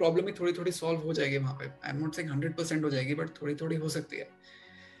depression की प्रॉब्लम भी थोड़ी थोड़ी सॉल्व हो जाएगी वहाँ पे। आई एम नॉट सेइंग 100% हो जाएगी, बट थोड़ी थोड़ी हो सकती है।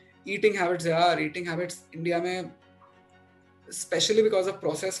 ईटिंग हैबिट्स यार, ईटिंग हैबिट्स इंडिया में specially because of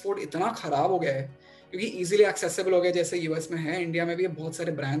process food इतना खराब हो गया है, क्योंकि इजीली एक्सेसिबल हो गया। जैसे यूएस में है, इंडिया में भी बहुत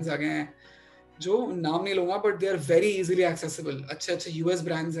सारे ब्रांड्स आ गए हैं जो नाम नहीं लूंगा, but they are very easily accessible. अच्छे अच्छे यूएस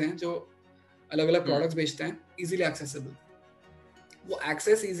ब्रांड्स हैं जो अलग अलग प्रोडक्ट्स बेचते हैं, इजीली एक्सेसिबल। वो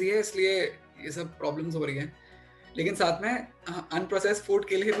एक्सेस इजी है, इसलिए ये सब प्रॉब्लम्स हो रही हैं। लेकिन साथ में अनप्रोसेस्ड फूड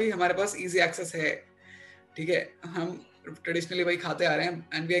के लिए भी हमारे पास इजी एक्सेस है। ठीक है, हम ट्रेडिशनली वही खाते आ रहे हैं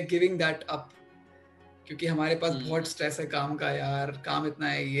and we are giving that up, क्योंकि हमारे पास बहुत स्ट्रेस है काम का, यार काम इतना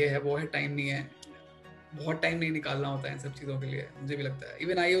है, ये है वो है, टाइम नहीं है, बहुत टाइम नहीं निकालना होता है इन सब चीज़ों के लिए, मुझे भी लगता है।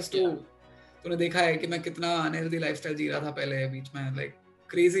 इवन आई यूज्ड टू, तूने देखा है कि मैं कितना अनहेल्दी लाइफस्टाइल जी रहा था पहले बीच में, like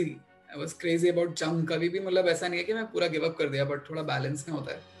crazy, I was crazy about junk. कभी भी मतलब ऐसा नहीं है कि मैं पूरा गिव अप कर दिया, बट थोड़ा बैलेंस में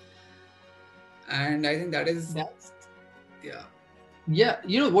होता है, and I think that is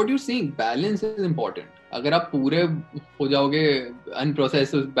you know what you're saying, balance is important. अगर आप पूरे हो जाओगे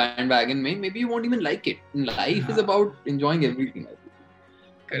unprocessed bandwagon में, maybe you won't even like it. Life is about enjoying everything.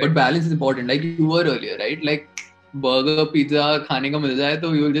 But balance is important, like you were earlier, right? Like burger pizza खाने का मिल जाए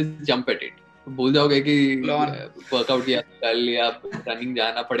तो you will just jump at it. भूल जाओगे कि workout किया कल या रनिंग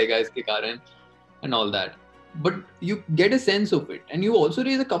जाना पड़ेगा इसके कारण and all that. But you get a sense of it, and you also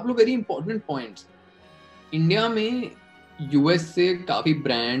raise a couple of very important points. India में यूएस से काफी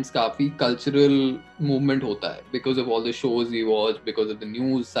ब्रांड्स, काफी कल्चरल मूवमेंट होता है because of all the shows we watch, because of the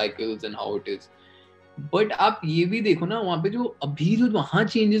news cycles and how it is. But आप ये भी देखो ना, वहाँ पे जो वहाँ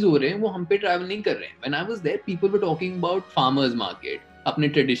चेंजेस हो रहे हैं वो हम पे ट्रैवल नहीं कर रहे हैं. When I was there people were talking about farmers market, अपने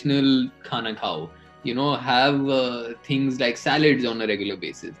ट्रेडिशनल खाना खाओ, you know, have things like salads on a regular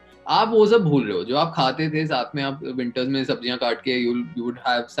basis. आप वो सब भूल रहे हो जो आप खाते थे. साथ में आप विंटर्स में सब्जियां काट के you would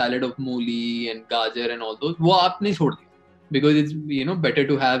have salad of mooli and gajar and all those, वो आपने छोड़ दिया because it's, you know, better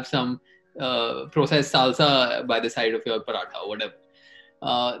to have some processed salsa by the side of your paratha or whatever.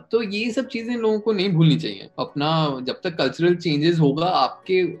 तो ये सब चीजें लोगों को नहीं भूलनी चाहिए. अपना जब तक कल्चरल चेंजेस होगा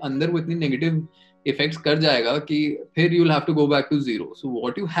आपके अंदर वो इतनी नेगेटिव इफेक्ट्स कर जाएगा कि फिर you will have to go back to zero. So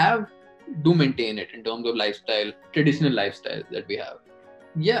what you have, do maintain it in terms of lifestyle, traditional lifestyle that we have.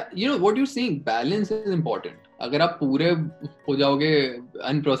 Yeah, you know what you're saying, balance is important. अगर आप पूरे हो जाओगे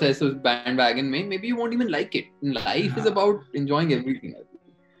unprocessed bandwagon में, maybe you won't even like it. Life is about enjoying everything.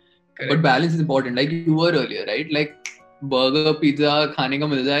 But balance is important, like you were earlier, right? Like burger pizza खाने का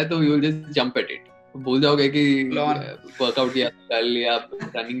मिल जाए तो you will just jump at it. भूल जाओगे कि workout किया कल या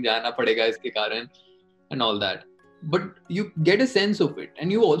रनिंग जाना पड़ेगा इसके कारण and all that. But you get a sense of it,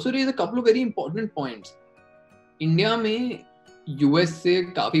 and you also raise a couple of very important points. India में यूएस से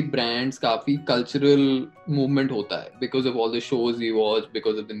काफी ब्रांड्स, काफी कल्चरल मूवमेंट होता है because of all the shows we watch,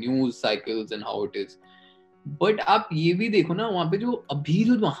 because of the news cycles and how it is. But आप ये भी देखो ना, वहाँ पे जो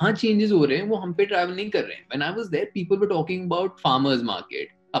वहाँ चेंजेस हो रहे हैं वो हम पे ट्रैवल नहीं कर रहे हैं. When I was there people were talking about farmers market,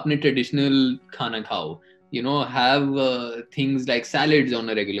 अपने ट्रेडिशनल खाना खाओ, you know, have things like salads on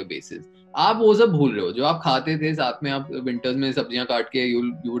a regular basis. आप वो सब भूल रहे हो जो आप खाते थे. साथ में आप विंटर्स में सब्जियां काट के you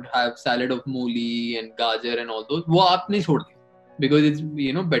would have salad of mooli and gajar and all those, वो आपने छोड़ दिया because it's,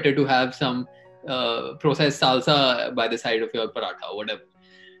 you know, better to have some processed salsa by the side of your paratha or whatever.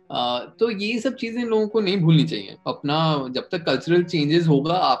 तो ये सब चीजें लोगों को नहीं भूलनी चाहिए. अपना जब तक कल्चरल चेंजेस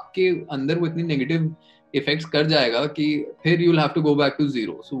होगा आपके अंदर वो इतनी नेगेटिव इफेक्ट्स कर जाएगा कि फिर you will have to go back to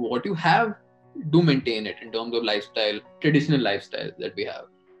zero. So what you have, do maintain it in terms of lifestyle, traditional lifestyle that we have,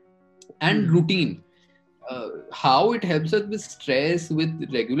 and routine. How it helps us with stress, with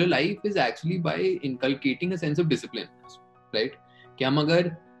regular life, is actually by inculcating a sense of discipline, right? कि हम अगर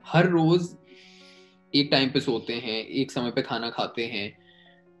हर रोज एक time पे सोते हैं, एक समय पे खाना खाते हैं,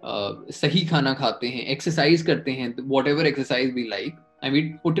 सही खाना खाते हैं, एक्सरसाइज करते हैं, whatever exercise we like, and we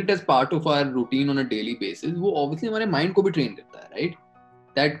put it as part of our routine on a daily basis, वो obviously हमारे mind को भी train करता है, right?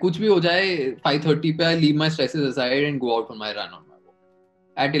 That कुछ भी हो जाए, 5:30 पे I leave my stresses aside and go out for my run on my walk.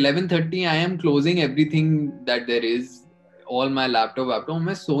 At 11:30 I am closing everything that there is, all my laptop,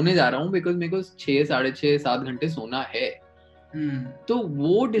 मैं सोने जा रहा हूँ because मेरे को 6, 6.5, 7 घंटे सोना है. तो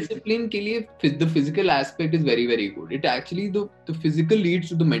वो डिसिप्लिन के लिए the physical aspect is very very good. It actually, the physical leads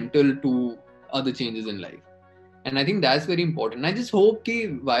to the mental, to other changes in life, and I think that's very important. I just hope कि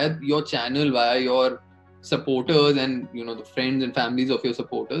via your channel, via your supporters and, you know, the friends and families of your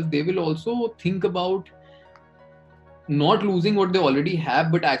supporters, they will also think about not losing what they already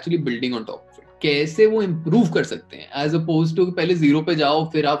have but actually building on top of it. कैसे वो improve कर सकते हैं, as opposed to पहले 0 पे जाओ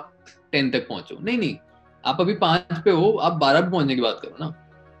फिर आप 10 तक पहुंचो. नहीं, आप अभी 5 पे हो, आप 12 पे पहुंचने की बात करो ना.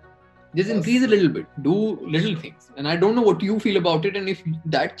 Just increase a little bit, do little things, and I don't know what you feel about it, and if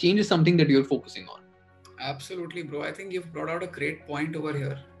that change is something that you're focusing on. Absolutely, bro. I think you've brought out a great point over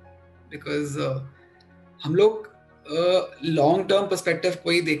here, because हम लोग long term perspective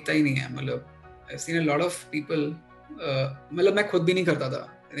कोई देखता ही नहीं है. मतलब I've seen a lot of people, मतलब मैं खुद भी नहीं करता था.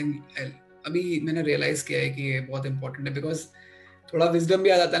 I think अभी मैंने realize किया है कि ये बहुत important है, because थोड़ा विजडम भी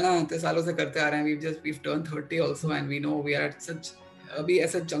आ जाता है ना, इतने सालों से करते आ रहे हैं. we've turned 30 also, and we know we are at such, अभी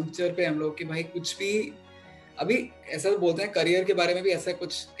ऐसा जंक्चर पे हम लोग कि भाई कुछ भी, अभी ऐसा बोलते हैं करियर के बारे में भी ऐसा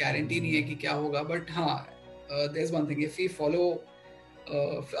कुछ गारंटी नहीं है कि क्या होगा. बट हाँ, there's one thing, if we follow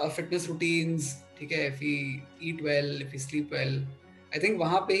our fitness routines, ठीक है, if we eat well, if we sleep well, I think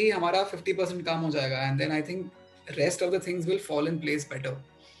वहाँ पे ही हमारा 50% काम हो जाएगा, and then I think rest of the things will fall in place better.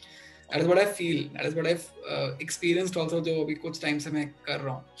 That is what I feel. That is what I've experienced also, जो अभी कुछ time से मैं कर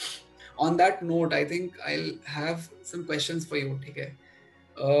रहा हूँ. On that note, I think I'll have some questions for you, ठीक है.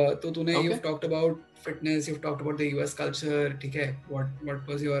 तो तूने you've talked about fitness, you've talked about the US culture, ठीक है. What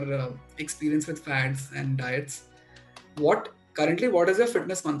was your experience with fads and diets? What is your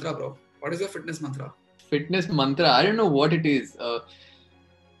fitness mantra, bro? What is your fitness mantra? Fitness mantra, I don't know what it is.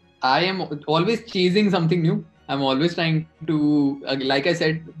 I am always chasing something new. I'm always trying to, like I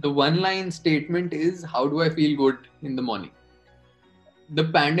said, the one-line statement is, how do I feel good in the morning? The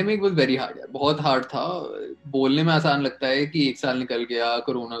pandemic was very hard. बहुत hard था. बोलने में आसान लगता है कि एक साल निकल गया,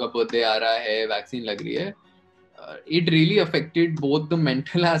 कोरोना का बर्थडे आ रहा है, वैक्सीन लग रही है. It really affected both the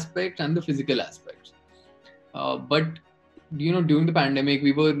mental aspect and the physical aspects. But you know, during the pandemic,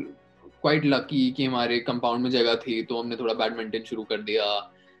 we were quite lucky कि हमारे compound में जगह थी, तो हमने थोड़ा badminton शुरू कर दिया.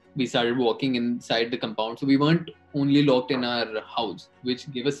 We started walking inside the compound, so we weren't only locked in our house, which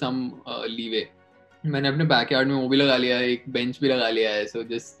gave us some leeway. मैंने अपने बैकयार्ड में वो भी लगा लिया है, एक बेंच भी लगा लिया है, so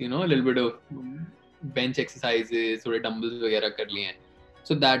just you know a little bit of bench exercises, थोड़े dumbbells वगैरह कर लिए हैं.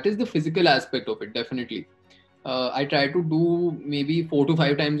 So that is the physical aspect of it, definitely. I try to do maybe 4 to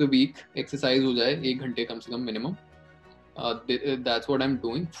 5 times a week exercise हो जाए, 1 घंटे कम से कम minimum. That's what I'm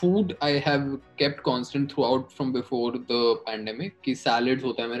doing. Food I have kept constant throughout from before the pandemic. कि salads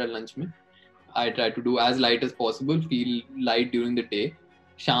होता है मेरा lunch में. I try to do as light as possible, feel light during the day.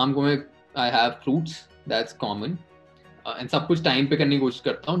 शाम को मैं I have fruits, that's common. And सब कुछ time पे करने की कोशिश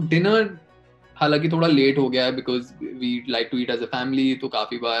करता हूँ. Dinner हालांकि थोड़ा late हो गया है because we like to eat as a family, तो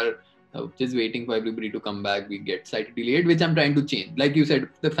काफी बार just waiting for everybody to come back, we get slightly delayed, which I'm trying to change. Like you said,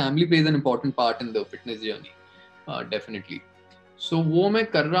 the family plays an important part in the fitness journey. Definitely. So वो मैं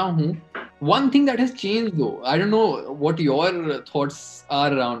कर रहा हूँ. One thing that has changed though, I don't know what your thoughts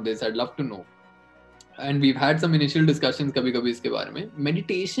are around this, I'd love to know. And we've had some initial discussions कभी-कभी इसके बारे में.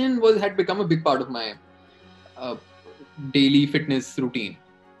 Meditation had become a big part of my daily fitness routine.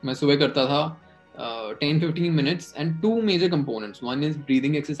 मैं सुबह करता था 10-15 minutes and 2 major components. One is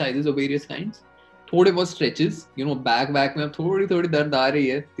breathing exercises of various kinds. थोड़े बहुत stretches, you know, back में अब थोड़ी दर्द आ रही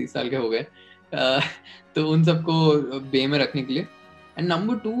है, 30 साल के हो गए. तो उन सबको बे में रखने के लिए. And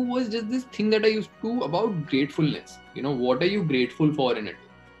number 2 was just this thing that I used to do about gratefulness. You know, what are you grateful for in it?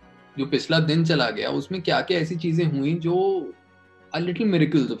 जो पिछला दिन चला गया उसमें क्या क्या ऐसी चीजें हुई जो a little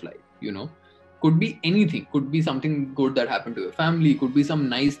miracles of life, you know, could be anything, could be something good that happened to your family, could be some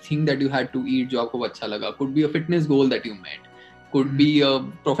nice thing that you had to eat जो आपको अच्छा लगा, could be a fitness goal that you met, could be a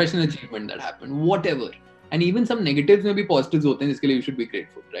professional achievement that happened, whatever. And even some negatives में भी positives होते हैं जिसके लिए you should be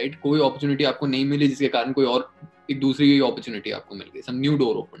grateful, right? कोई opportunity आपको नहीं मिली जिसके कारण कोई और एक दूसरी opportunity आपको मिल गई, some new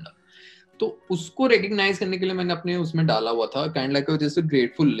door opened up. तो उसको recognize करने के लिए मैंने अपने उसमें डाला हुआ था kind of like just a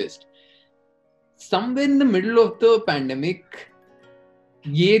grateful list. Somewhere in the middle of the pandemic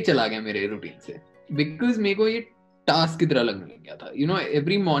ये चला गया मेरे रूटीन से because मेरे को ये टास्क की तरह लगने लग गया था. You know,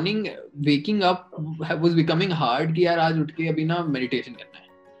 every morning waking up was becoming hard कि यार आज उठ के अभी ना meditation करना है,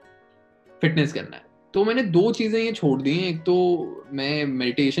 fitness करना है. तो मैंने 2 चीजें ये छोड़ दी हैं. एक तो मैं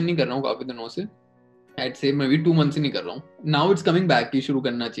मेडिटेशन नहीं कर रहा हूँ काफी दिनों से, I'd say मैं भी 2 months से नहीं कर रहा हूँ. Now it's coming back कि शुरू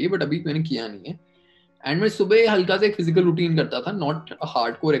करना चाहिए, but अभी मैंने किया नहीं है. एंड मैं सुबह हल्का सा एक फिजिकल रूटीन करता था, not a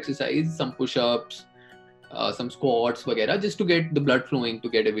hardcore exercise, some pushups, some squats वगैरह, just to get the blood flowing, to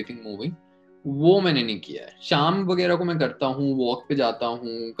get everything moving. वो मैंने नहीं किया है. शाम वगैरह को मैं करता हूँ, वॉक पे जाता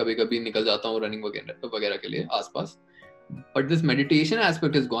हूँ, कभी कभी निकल जाता हूँ रनिंग वगैरह के लिए आसपास. But this meditation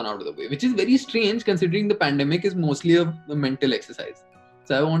aspect has gone out of the way, which is very strange considering the pandemic is mostly a mental exercise.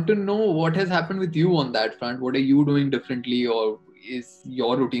 So I want to know what has happened with you on that front. What are you doing differently, or is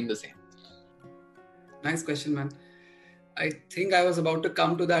your routine the same? Nice question, man. I think I was about to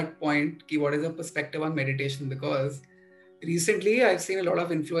come to that point. Ki what is your perspective on meditation? Because recently I've seen a lot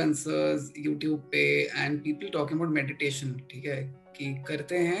of influencers, YouTube pe, and people talking about meditation. ठीक है, कि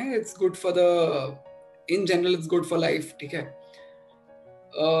करते हैं. It's good for the, in general, it's good for life. ठीक है.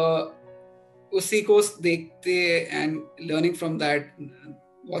 उसी को देखते and learning from that,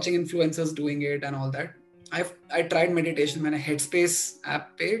 watching influencers doing it and all that. I tried meditation. मैंने Headspace app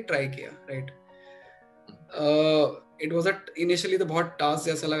पे try किया, right? It was initially तो बहुत टास्क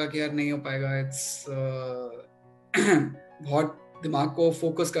जैसा लगा कि यार नहीं हो पाएगा. It's बहुत दिमाग को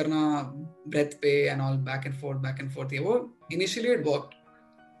फोकस करना ब्रेथ पे and all, back and forth. ये वो initially it worked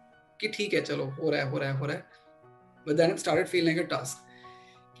कि ठीक है चलो हो रहा है. But then it started feeling like a task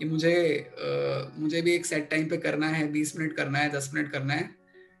कि मुझे भी एक सेट टाइम पे करना है, 20 मिनट करना है, 10 मिनट करना है,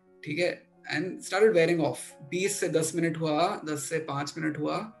 ठीक है. and started wearing off. 20 से 10 मिनट हुआ, 10 से 5 मिनट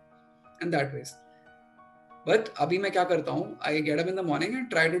हुआ, and that ways. But अभी मैं क्या करता हूँ, I get up in the morning and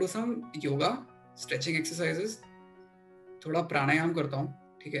try to do some yoga, stretching exercises, थोड़ा प्राणायाम करता हूँ,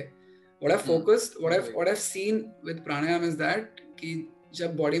 ठीक है. What I've focused, what I've seen with pranayam is that कि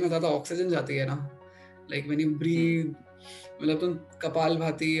जब बॉडी में ज़्यादा ऑक्सीजन जाती है ना, like when you breathe, मतलब तुम कपाल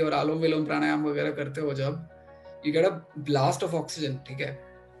भाती और आलोम विलोम प्राणायाम वगैरह करते हो, जब you get a blast of oxygen, ठीक है,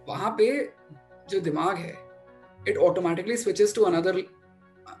 वहाँ पे जो दिमाग है, it automatically switches to another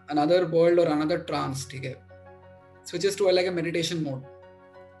world or another trance, ठीक है, switches to like a meditation mode.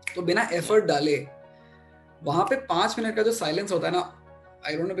 तो बिना effort डाले वहाँ पे 5 मिनट का जो silence होता है ना,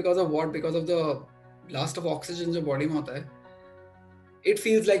 I don't know because of what, because of the blast of oxygen जो body में होता है, it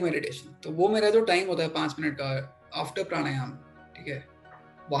feels like meditation. तो वो मेरा जो time होता है 5 मिनट का after प्राणायाम, ठीक है,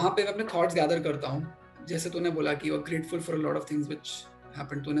 वहाँ पे मैं अपने thoughts gather करता हूँ. जैसे तूने बोला कि you're grateful for a lot of things which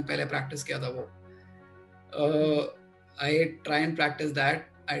happened, तूने पहले practice किया था वो. I try and practice that.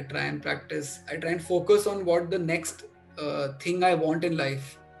 I try and focus on what the next thing I want in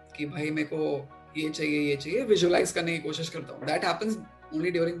life. कि भाई मेरे को ये चाहिए, visualize करने की कोशिश करता हूँ. That happens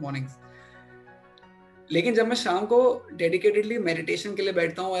only during mornings. लेकिन जब मैं शाम को dedicatedly meditation के लिए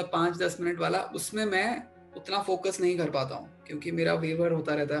बैठता हूँ 5-10 मिनट वाला, उसमें मैं उतना focus नहीं कर पाता हूँ, क्योंकि मेरा waver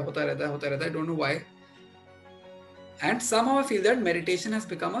होता रहता है. I don't know why. And somehow I feel that meditation has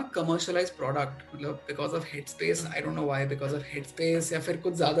become a commercialized product, because of Headspace. I don't know why, because of Headspace या फिर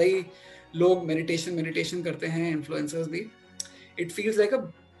कुछ ज़्यादा ही लोग meditation करते हैं, influencers भी. It feels like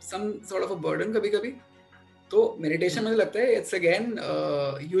some sort of a burden कभी-कभी. तो meditation मुझे लगता है it's again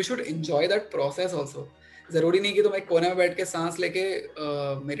you should enjoy that process also. ज़रूरी नहीं कि तुम एक कोने में बैठ के सांस लेके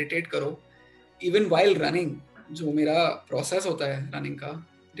meditate करो. Even while running, जो मेरा process होता है running का,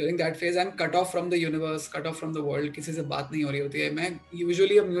 during that phase I'm cut off from the universe, cut off from the world. किसी से बात नहीं हो रही होती है. मैं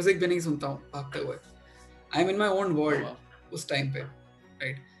usually अब music भी नहीं सुनता हूँ भागते हुए. I'm in my own world उस time पे,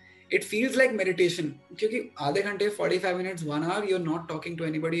 right? It feels like meditation, क्योंकि आधे घंटे 45 minutes 1 hour you're not talking to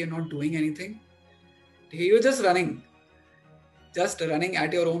anybody, you're not doing anything. You're just running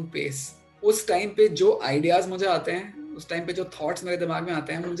at your own pace. उस time पे जो ideas मुझे आते हैं, उस time पे जो thoughts मेरे दिमाग में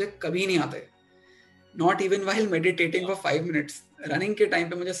आते हैं, मुझे कभी नहीं आते. Not even while meditating for 5 minutes. Running के टाइम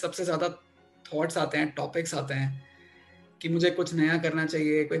पे मुझे सबसे ज़्यादा थॉट्स आते हैं, टॉपिक्स आते हैं कि मुझे कुछ नया करना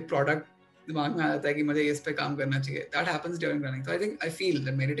चाहिए, कोई प्रोडक्ट दिमाग में आ जाता है कि मुझे इस पे काम करना चाहिए. That happens during running. So I feel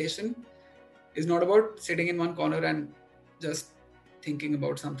that meditation is not about sitting in one corner and just thinking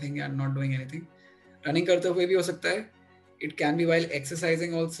about something and not doing anything. Running करते हुए भी हो सकता है. It can be while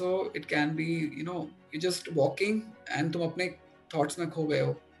exercising also. It can be, you're just walking and तुम अपने thoughts में खो गए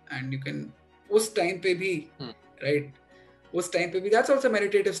हो, and you can उस टाइम पे भी, right? उस टाइम पे भी that's also a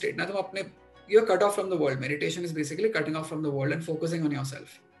meditative state. ना तुम अपने you're cut off from the world. Meditation is basically cutting off from the world and focusing on yourself.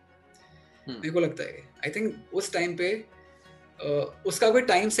 मेरे को लगता है I think उस टाइम पे उसका कोई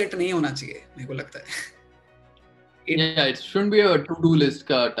टाइम सेट नहीं होना चाहिए, मेरे को लगता है. It shouldn't be a to-do list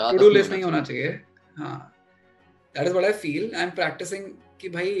का task. To-do list नहीं होना चाहिए. हाँ, that is what I feel. I'm practicing कि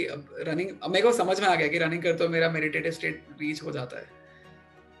भाई रनिंग, अब मेरे को समझ में आ गया कि रनिंग करते हुए मेरा meditative state reach हो जाता है.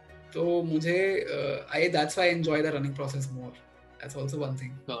 तो मुझे that's why I enjoy the running process more. That's also one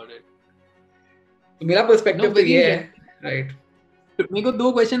thing. Got it. तो मेरा पर्सपेक्टिव तो ये है, right? मेरे को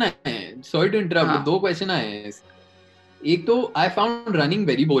 2 क्वेश्चन आए हैं. Sorry to interrupt. 2 क्वेश्चन आए हैं. एक तो I found running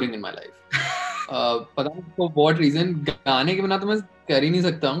very boring in my life. पता नहीं for what reason. गाने के बिना तो मैं कर ही नहीं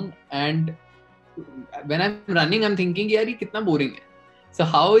सकता हूँ. And when I'm running, I'm thinking यार ये कितना boring है. So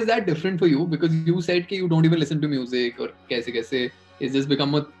how is that different for you? Because you said कि you don't even listen to music और कैसे it's just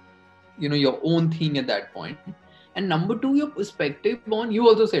become a your own thing at that point. And number 2, your perspective on, you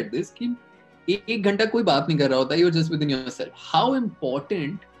also said this कि एक घंटा कोई बात नहीं कर रहा होता, you're just within yourself. How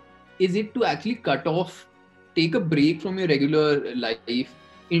important is it to actually cut off, take a break from your regular life,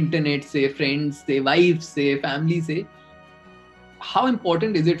 internet से, friends से, wife से, family से? How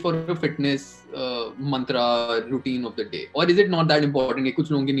important is it for a fitness mantra routine of the day? Or is it not that important? कि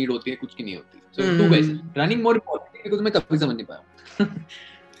कुछ लोगों की need होती है, कुछ की नहीं होती. So 2 questions. Running more important because मैं कभी समझ नहीं पाया.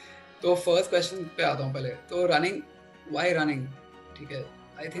 तो फर्स्ट क्वेश्चन पे आता हूँ पहले. तो रनिंग, व्हाई रनिंग, ठीक है.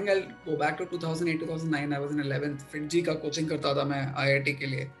 आई think I go back to 2008-2009. I was in 11th. Fit जी का कोचिंग करता था मैं IIT के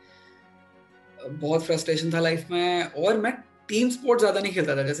लिए. बहुत फ्रस्ट्रेशन था लाइफ में, और मैं टीम स्पोर्ट ज़्यादा नहीं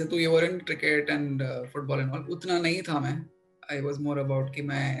खेलता था. जैसे तू ये वर in cricket and football and all, उतना नहीं था मैं. आई वाज मोर अबाउट कि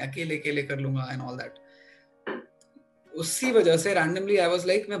मैं अकेले कर लूँगा एंड ऑल दैट. उसी वजह से रैंडमली आई वाज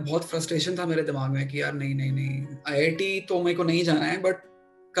लाइक, मैं बहुत फ्रस्ट्रेशन था मेरे दिमाग में कि यार नहीं IIT तो मेरे को नहीं जाना है, बट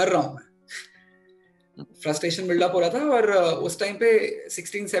कर रहा हूँ मैं. फ्रस्ट्रेशन बिल्डअप हो रहा था. और उस टाइम पे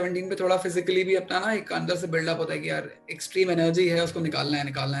 16-17 पे थोड़ा फिजिकली भी अपना ना एक अंदर से बिल्डअप होता है कि यार एक्सट्रीम एनर्जी है, उसको निकालना है.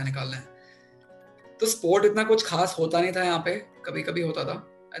 तो स्पोर्ट इतना कुछ खास होता नहीं था यहाँ पे, कभी कभी होता था.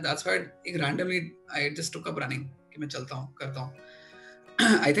 That's why एक randomly I just took up running कि मैं चलता हूँ, करता हूँ.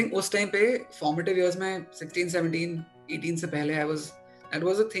 I think उस टाइम पे formative years में 16, 17, 18 से पहले that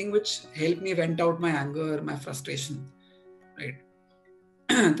was a thing which helped me vent out my anger, my frustration, right?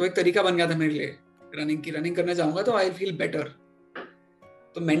 तो एक तरीका बन गया था मेरे लिए रनिंग करने जाऊंगा तो आई फील बेटर.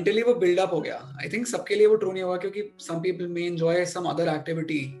 तो मेंटली वो बिल्डअप हो गया. आई थिंक सबके लिए वो ट्रू नहीं होगा, क्योंकि some people may enjoy some other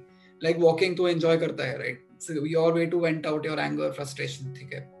activity like walking, तो एंजॉय करता है, right? Your way to went out your anger, frustration,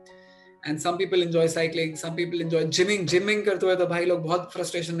 ठीक है. And some people enjoy cycling, some people enjoy gymming करते हुए तो भाई लोग बहुत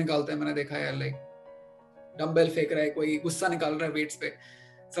फ्रस्ट्रेशन निकालते हैं, मैंने देखा है. लाइक डंबल फेंक रहा है, कोई गुस्सा निकाल रहा है वेट्स पे.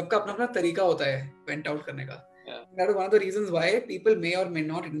 सबका अपना अपना तरीका होता है वेंट आउट करने का. That is one of the reasons why people may or may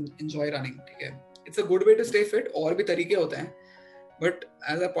not enjoy running. ठीक है, it's a good way to stay fit. और भी तरीके होते हैं, but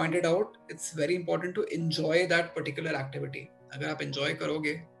as I pointed out, it's very important to enjoy that particular activity. अगर आप enjoy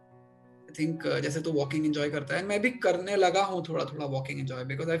करोगे, I think जैसे तो walking enjoy करता है, मैं भी करने लगा हूँ थोड़ा walking enjoy,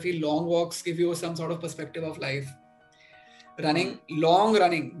 because I feel long walks give you some sort of perspective of life. Long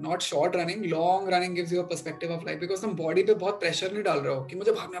running, not short running, long running gives you a perspective of life, because तुम body पे बहुत pressure नहीं डाल रहे हो कि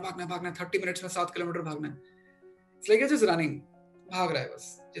मुझे भागना 30 minutes में 7 किलोमीटर भागना है. It's like just running, भाग रहा है बस,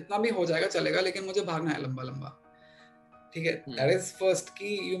 जितना भी हो जाएगा चलेगा, लेकिन मुझे भागना है लंबा. ठीक है, that is first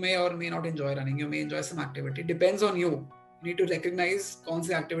कि you may or may not enjoy running, you may enjoy some activity, depends on you. You need to recognize कौन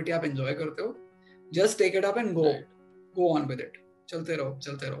सी activity आप enjoy करते हो, just take it up and go on with it. चलते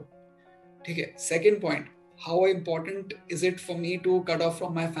रहो. ठीक है. Second point, how important is it for me to cut off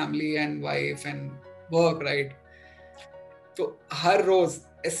from my family and wife and work, right? तो हर रोज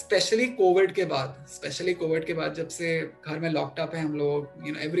specially Covid के बाद जब से घर में लॉकडाउन है हम लोग,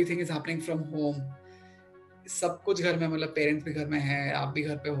 everything is happening from home, सब कुछ घर में, मतलब पेरेंट्स भी घर में हैं, आप भी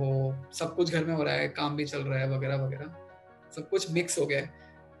घर पे हो, सब कुछ घर में हो रहा है, काम भी चल रहा है वगैरह वगैरह, सब कुछ मिक्स हो गया है.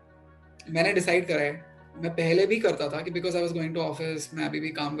 मैंने डिसाइड करा है, मैं पहले भी करता था कि because I was going to office, मैं अभी भी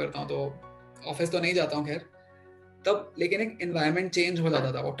काम करता हूँ तो ऑफिस तो नहीं जाता हूँ खैर तब, लेकिन एक एनवायरनमेंट चेंज हो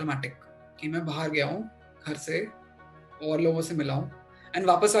जाता था ऑटोमेटिक कि मैं बाहर गया हूँ घर से और लोगों से मिला हूँ, एंड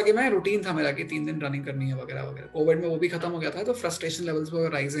वापस आके मैं रूटीन था मेरा कि 3 दिन रनिंग करनी है वगैरह वगैरह. कोविड में वो भी खत्म हो गया था, तो फ्रस्ट्रेशन लेवल्स वर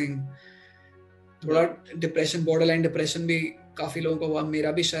राइजिंग, थोड़ा डिप्रेशन, बॉर्डरलाइन डिप्रेशन भी काफी लोगों को हुआ,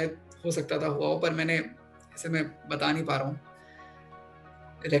 मेरा भी शायद हो सकता था हुआ हो, पर मैंने इसे मैं बता नहीं पा रहा हूँ.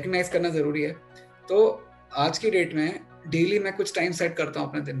 रिकग्नाइज करना जरूरी है. तो आज की डेट में डेली मैं कुछ टाइम सेट करता हूँ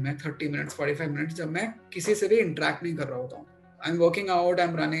अपने दिन में, 30 मिनट्स 45 मिनट्स, जब मैं किसी से भी इंटरेक्ट नहीं कर रहा होता हूँ. I am working out, I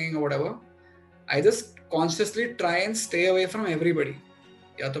am running, whatever, I just consciously try and stay away from everybody.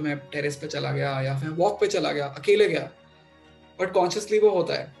 या तो मैं टेरेस पे चला गया या फिर वॉक पे चला गया, अकेले गया, बट कॉन्शियसली वो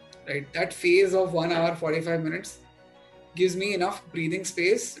होता है, right? That phase of 1 hour 45 minutes gives me enough breathing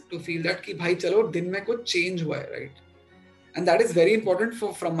space to feel that कि भाई चलो दिन में कुछ चेंज हुआ है, right? And that is very important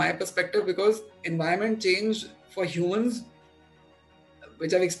from my perspective, because environment change for humans,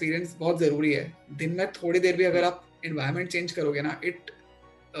 which I've experienced, बहुत जरूरी है. दिन में थोड़ी देर भी अगर आप environment change करोगे ना, it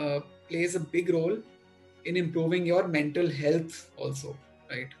plays a big role in improving your mental health also,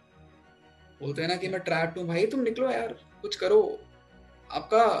 right? बोलते हैं ना कि मैं ट्रैप्ड हूँ, भाई तुम निकलो यार, कुछ करो,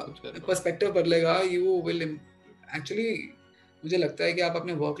 आपका पर्सपेक्टिव बदलेगा. यू विल एक्चुअली, मुझे लगता है कि आप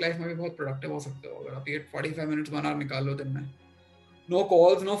अपने वर्क लाइफ में भी बहुत प्रोडक्टिव हो सकते हो अगर आप ये 45 मिनट्स 1 hour निकाल लो दिन में. No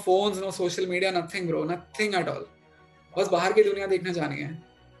calls, no phones, no social media, nothing bro, nothing at all. बस बाहर की दुनिया देखने जानी है.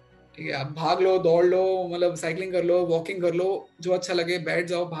 ठीक है, आप भाग लो, दौड़ लो, मतलब साइकिलिंग कर लो, वॉकिंग कर लो, जो अच्छा लगे, बैठ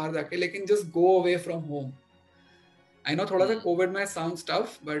जाओ बाहर जाके, लेकिन just go away from home. I know थोड़ा सा कोविड में साउंड्स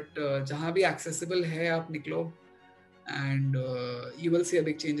टफ, बट जहाँ भी एक्सेसिबल है आप निकलो, and you will see a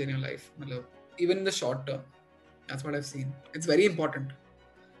big change in your life, matlab even in the short term. That's what I've seen. It's very important.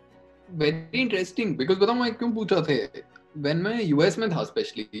 Very interesting, because बताऊँ मैं क्यों पूछा थे, when मैं US में था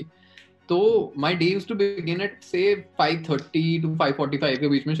especially, तो my day used to begin at say 5:30 to 5:45 के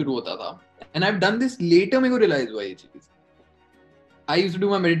बीच में शुरू होता था, and I've done this later, मेरे को realize हुआ ये चीज. I used to do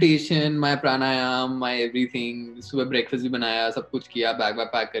my meditation, my pranayam, my everything. सुबह breakfast भी बनाया, सब कुछ किया, बैग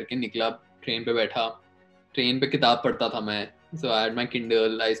पैक करके निकला, ट्रेन पे बैठा, ट्रेन पे किताब पढ़ता था मैं. So I had my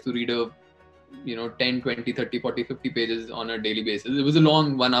Kindle. I used to read 10, 20, 30, 40, 50 pages on a daily basis. It was a long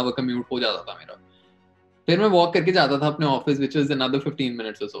 1 hour commute हो जाता था मेरा. फिर मैं walk करके जाता था अपने office, which was another 15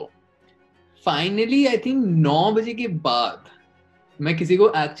 minutes or so. Finally, I think 9 बजे के बाद मैं किसी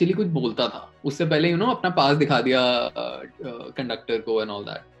को actually कुछ बोलता था. उससे पहले अपना पास दिखा दिया कंडक्टर को and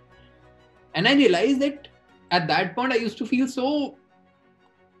all that. And I realized that at that point I used to feel so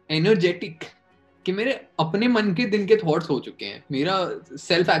energetic कि मेरे अपने मन के दिन के थॉट्स हो चुके हैं, मेरा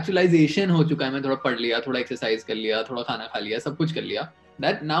सेल्फ एक्चुअलाइजेशन हो चुका है. मैं थोड़ा पढ़ लिया, थोड़ा एक्सरसाइज कर लिया, थोड़ा खाना खा लिया, सब कुछ कर लिया.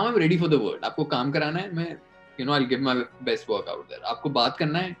 That now I am ready for the world. आपको काम कराना है, मैं I'll give my best work out there. आपको बात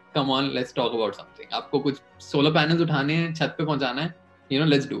करना है, come on, let's talk about something. आपको कुछ solar panels उठाने हैं, छत पे पहुंचाना है,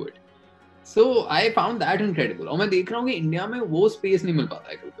 let's do it. So I found that incredible. और मैं देख रहा हूँ कि इंडिया में वो space नहीं मिल पाता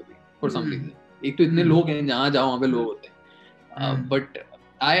है कभी for some reason. एक तो इतने लोग हैं, जहाँ जाओ वहाँ पे लोग होते हैं. But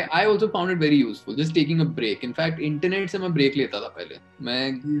I also found it very useful, just taking a break. In fact, internet से मैं break लेता था पहले.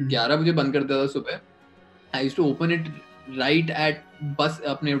 मैं 11 बजे बंद कर देता था सुबह. I used to open it right at बस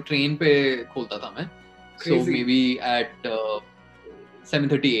अपने ट्रेन पे खोलता था मैं. So maybe at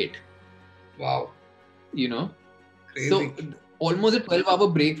 7:38. Wow. Crazy. So almost a 12-hour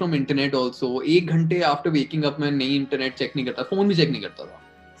break from internet also. 1 घंटे after waking up मैं नहीं internet check नहीं करता, phone भी check नहीं करता था.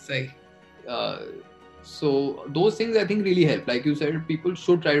 सही. So those things I think really help. Like you said, people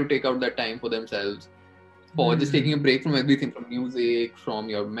should try to take out that time for themselves, for just taking a break from everything, from music, from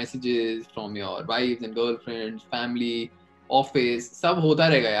your messages, from your wives and girlfriends, family, office. सब होता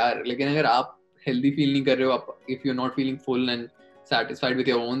रहेगा यार. लेकिन अगर आप healthy feel नहीं कर रहे हो, if you're not feeling full and satisfied with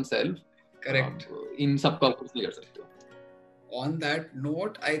your own self, correct. इन सब का कुछ नहीं कर सकते हो. On that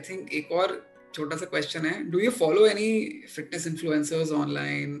note, I think एक और छोटा सा क्वेश्चन है. Do you follow any fitness influencers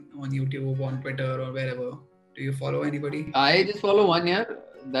online, on YouTube, on Twitter, or wherever? Do you follow anybody? I just follow one yaar.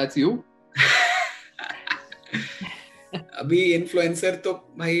 That's you. अभी influencer तो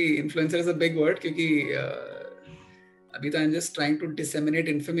भाई influencer is a big word क्योंकि अभी तो I'm just trying to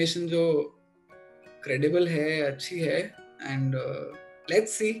disseminate information जो credible है, अच्छी है, and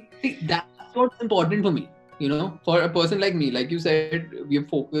let's see. See, that's what's important for me. For a person like me, like you said, we are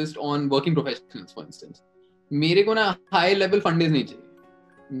focused on working professionals, for instance. मेरे को ना high level fundies नहीं चाहिए.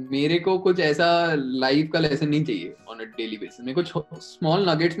 मेरे को कुछ ऐसा life का lesson नहीं चाहिए on a daily basis. मेरे को small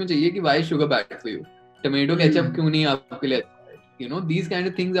nuggets में चाहिए कि why is sugar bad for you? Tomato ketchup क्यों नहीं आपके लिए अच्छा है? These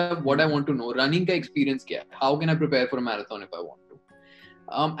kind of things are what I want to know. Running का experience क्या है? How can I prepare for a marathon if I want to?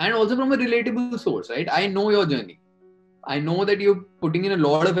 And also from a relatable source, right? I know your journey. I know that you're putting in a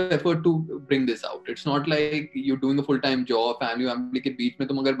lot of effort to bring this out. It's not like you're doing a full-time job, family के बीच में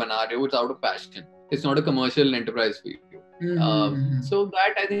तुम अगर बना रहे हो, it's out of passion. It's not a commercial enterprise for you. So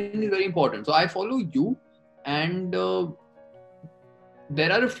that I think is very important. So I follow you, and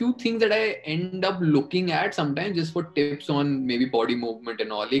there are a few things that I end up looking at sometimes just for tips on maybe body movement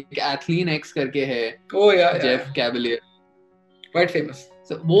and all. Like Athlean X करके है. Oh yeah. Jeff Cavalier. Quite famous.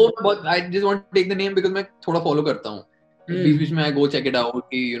 So वो I just want to take the name because मैं थोड़ा follow करता हूँ. बीच में I go check it out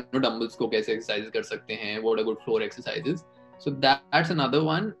कि dumbbells को कैसे exercises कर सकते हैं, what are good floor exercises. So that's another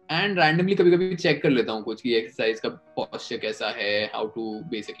one. And randomly कभी-कभी check कर लेता हूँ कुछ कि exercise का posture कैसा है, how to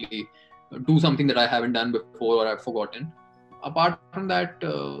basically do something that I haven't done before or I've forgotten. Apart from that,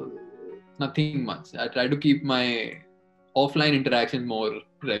 nothing much. I try to keep my offline interactions more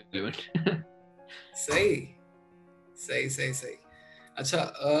relevant. सही. अच्छा,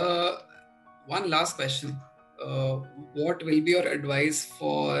 one last question. What will be your advice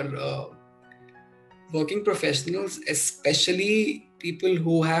for working professionals, especially people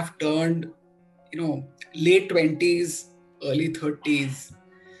who have turned, late 20s, early 30s?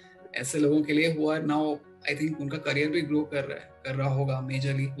 ऐसे लोगों के लिए who are now, I think उनका career भी grow कर रहा होगा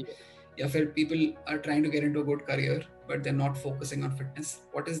majorly, या फिर people are trying to get into a good career but they're not focusing on fitness.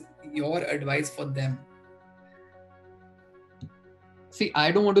 What is your advice for them? See,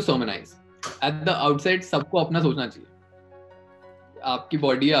 I don't want to sermonize. At the outside, सबको अपना सोचना चाहिए. आपकी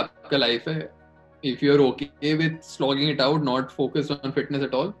body है, आपका life है. If you're okay with slogging it out, not focused on fitness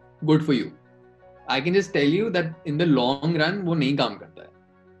at all, good for you. I can just tell you that in the long run, वो नहीं काम करता है.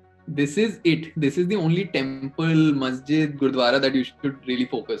 This is it. This is the only temple, masjid, gurdwara that you should really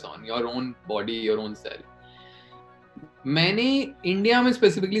focus on. Your own body, your own self. मैंने India में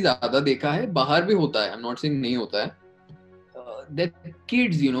specifically ज़्यादा देखा है. बाहर भी होता है. I'm not saying नहीं होता है. That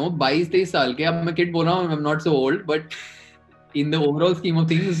kids, 22-23 साल के, अब मैं kid बोल रहा हूँ, I'm not so old, but in the overall scheme of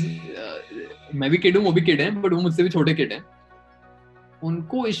things, मैं भी kid हूँ, वो भी kid हैं, but वो मुझसे भी छोटे kid हैं.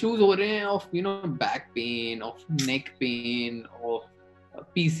 उनको issues हो रहे हैं of, back pain, of neck pain, of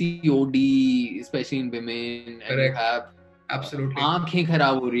PCOD, especially in women. Correct. And you have absolutely आँखें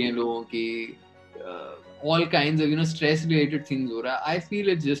खराब हो रही हैं लोगों की, all kinds of, stress related things हो रहा है. I feel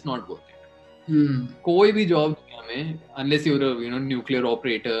it's just not worth it. कोई भी जॉब में, unless you're a nuclear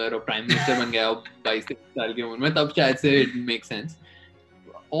operator or prime minister बन गया 22 साल की उम्र में, तब शायद से it makes sense.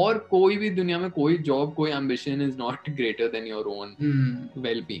 और कोई भी दुनिया में कोई जॉब, कोई ambition is not greater than your own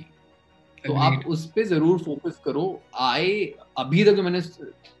well-being. तो आप उस पे जरूर फोकस करो. अभी तक जो मैंने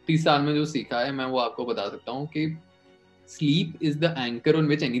 30 साल में जो सीखा है, मैं वो आपको बता सकता हूँ कि sleep is the anchor on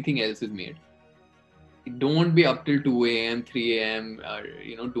which anything else is made. Don't be up till 2 a.m., 3 a.m.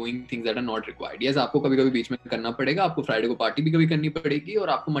 Doing things that are not required. Yes, आपको कभी-कभी बीच में करना पड़ेगा. आपको फ्राइडे को पार्टी भी कभी करनी पड़ेगी और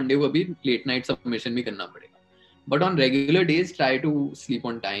आपको मंडे को भी लेट नाइट सबमिशन भी करना पड़ेगा. But on regular days, try to sleep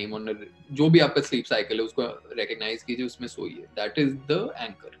on time. जो भी आपका sleep cycle है उसको recognize कीजिए, उसमें सोइए. That is the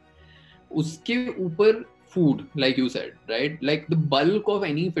anchor. उसके ऊपर food, like you said, right? Like the bulk of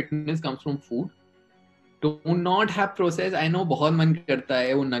any fitness comes from food. Do not have processed. I know बहुत मन करता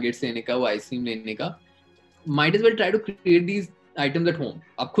है वो nuggets लेने का, वो आइसक्रीम लेने का. Might as well try to create these items at home.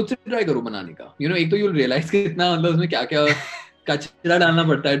 आप खुद से try करो बनाने का. You know, एक तो you'll realize कि इतना मतलब उसमें क्या क्या कचरा डालना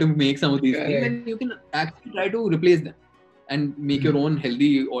पड़ता है to make some of these things, and you can actually try to replace them and make your own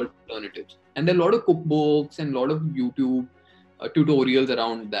healthy alternatives. And there are a lot of cookbooks and a lot of YouTube tutorials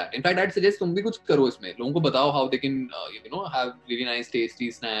around that. In fact, I'd suggest तुम भी कुछ करो इसमें. लोगों को बताओ how they can have really nice tasty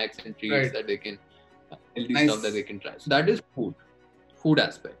snacks and treats that they can healthy stuff that they can try. So that is food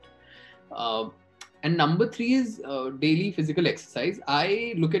aspect. And number 3 is daily physical exercise.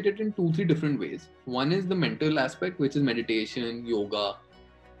 I look at it in 2-3 different ways. One is the mental aspect, which is meditation, yoga,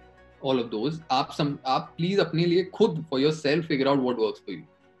 all of those. आप please अपने लिए खुद for yourself figure out what works for you.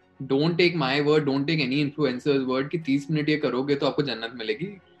 Don't take my word, don't take any influencer's word कि 30 minute ये करोगे तो आपको जन्नत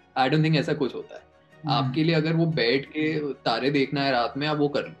मिलेगी. I don't think ऐसा कुछ होता है. आपके लिए अगर वो बैठ के तारे देखना है रात में, आप वो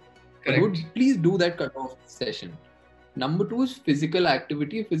कर लो. But please do that cut-off session. Number 2 is physical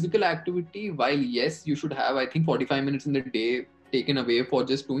activity. Physical activity, while yes, you should have, I think, 45 minutes in the day taken away for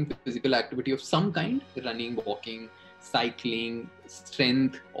just doing physical activity of some kind, running, walking, cycling,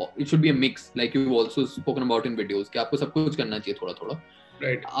 strength. It should be a mix, like you've also spoken about in videos, कि आपको सब कुछ करना चाहिए थोड़ा-थोड़ा.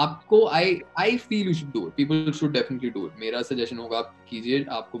 Right. आपको, I feel you should do it. People should definitely do it. मेरा suggestion होगा आप कीजिए,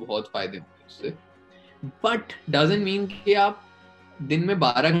 आपको बहुत फायदे होंगे उससे. But doesn't mean कि आप दिन में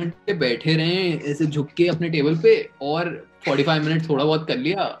 12 घंटे बैठे रहे ऐसे झुक के अपने टेबल पे और 45 मिनट थोड़ा बहुत कर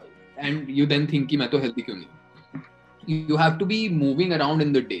लिया and you then think कि मैं तो healthy क्यों नहीं. You have to be moving around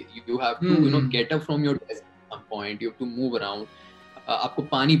in the day. You have to get up from your desk at some point. You have to move around. आपको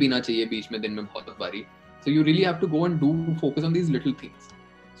पानी पीना चाहिए बीच में दिन में बहुत बारी. So you really have to go and focus on these little things.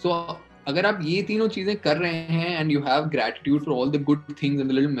 So अगर आप ये तीनों चीजें कर रहे हैं and you have gratitude for all the good things and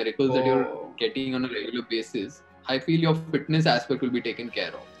the little miracles that you're getting on a regular basis, I feel your fitness aspect will be taken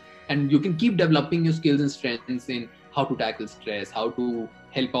care of, and you can keep developing your skills and strengths in how to tackle stress, how to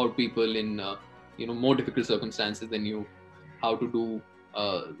help out people in more difficult circumstances than you, how to do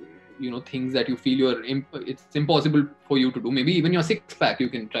things that you feel it's impossible for you to do. Maybe even your 6-pack you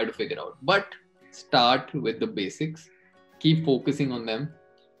can try to figure out, but start with the basics, keep focusing on them,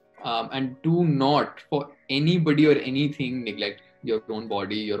 and do not for anybody or anything neglect your own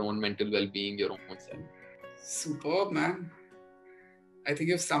body, your own mental well-being, your own self. Superb, man. I think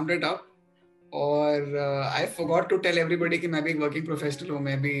you've summed it up. और I forgot to tell everybody कि मैं भी working professional हूँ.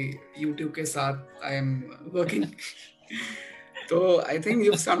 मैं भी YouTube के साथ I am working. So I think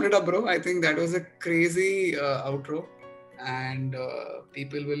you've summed it up, bro. I think that was a crazy outro, and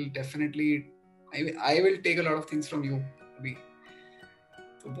people will definitely. I will take a lot of things from you अभी.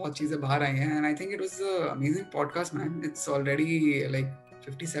 तो बहुत चीजें बाहर आई हैं, and I think it was an amazing podcast, man. It's already like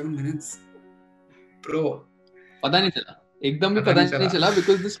 57 minutes. Bro. पता नहीं चला, एकदम भी पता नहीं चला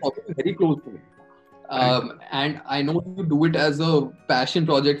because this topic is very close to me. And I know you do it as a passion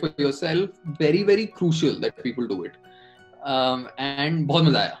project for yourself. Very, very crucial that people do it. And बहुत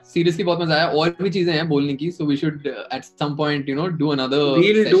मजा आया, seriously बहुत मजा आया. और भी चीजें हैं बोलने की, so we should at some point do another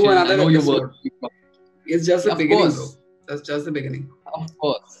we'll session. do another I know episode. It's just the beginning, bro. That's just the beginning. Of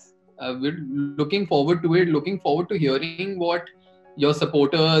course. We're looking forward to it, looking forward to hearing what your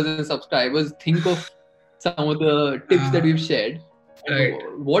supporters and subscribers think of some of the tips that we've shared. Right.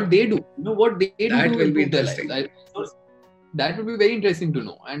 What they do, what they do. That will be interesting. That will be very interesting to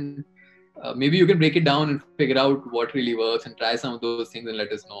know. And maybe you can break it down and figure out what really works and try some of those things and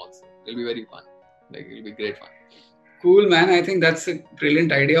let us know also. It'll be very fun. It'll be great fun. Cool, man. I think that's a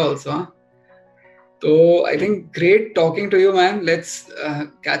brilliant idea also. Huh? So I think great talking to you, man. Let's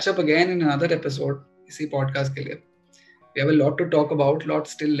catch up again in another episode. इसी podcast के लिए. We have a lot to talk about, lot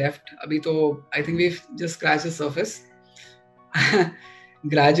still left. अभी तो I think we've just scratched the surface.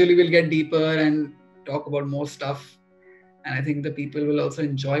 Gradually we'll get deeper and talk about more stuff. And I think the people will also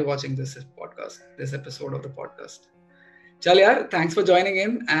enjoy watching this podcast, this episode of the podcast. Chal yaar, thanks for joining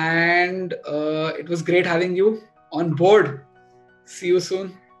in. And it was great having you on board. See you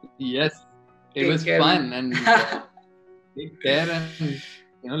soon. Yes, it was fun. And take care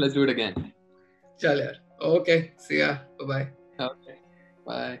and let's do it again. Chal yaar. Okay, see ya. Bye-bye. Okay,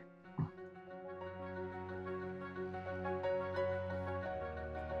 bye.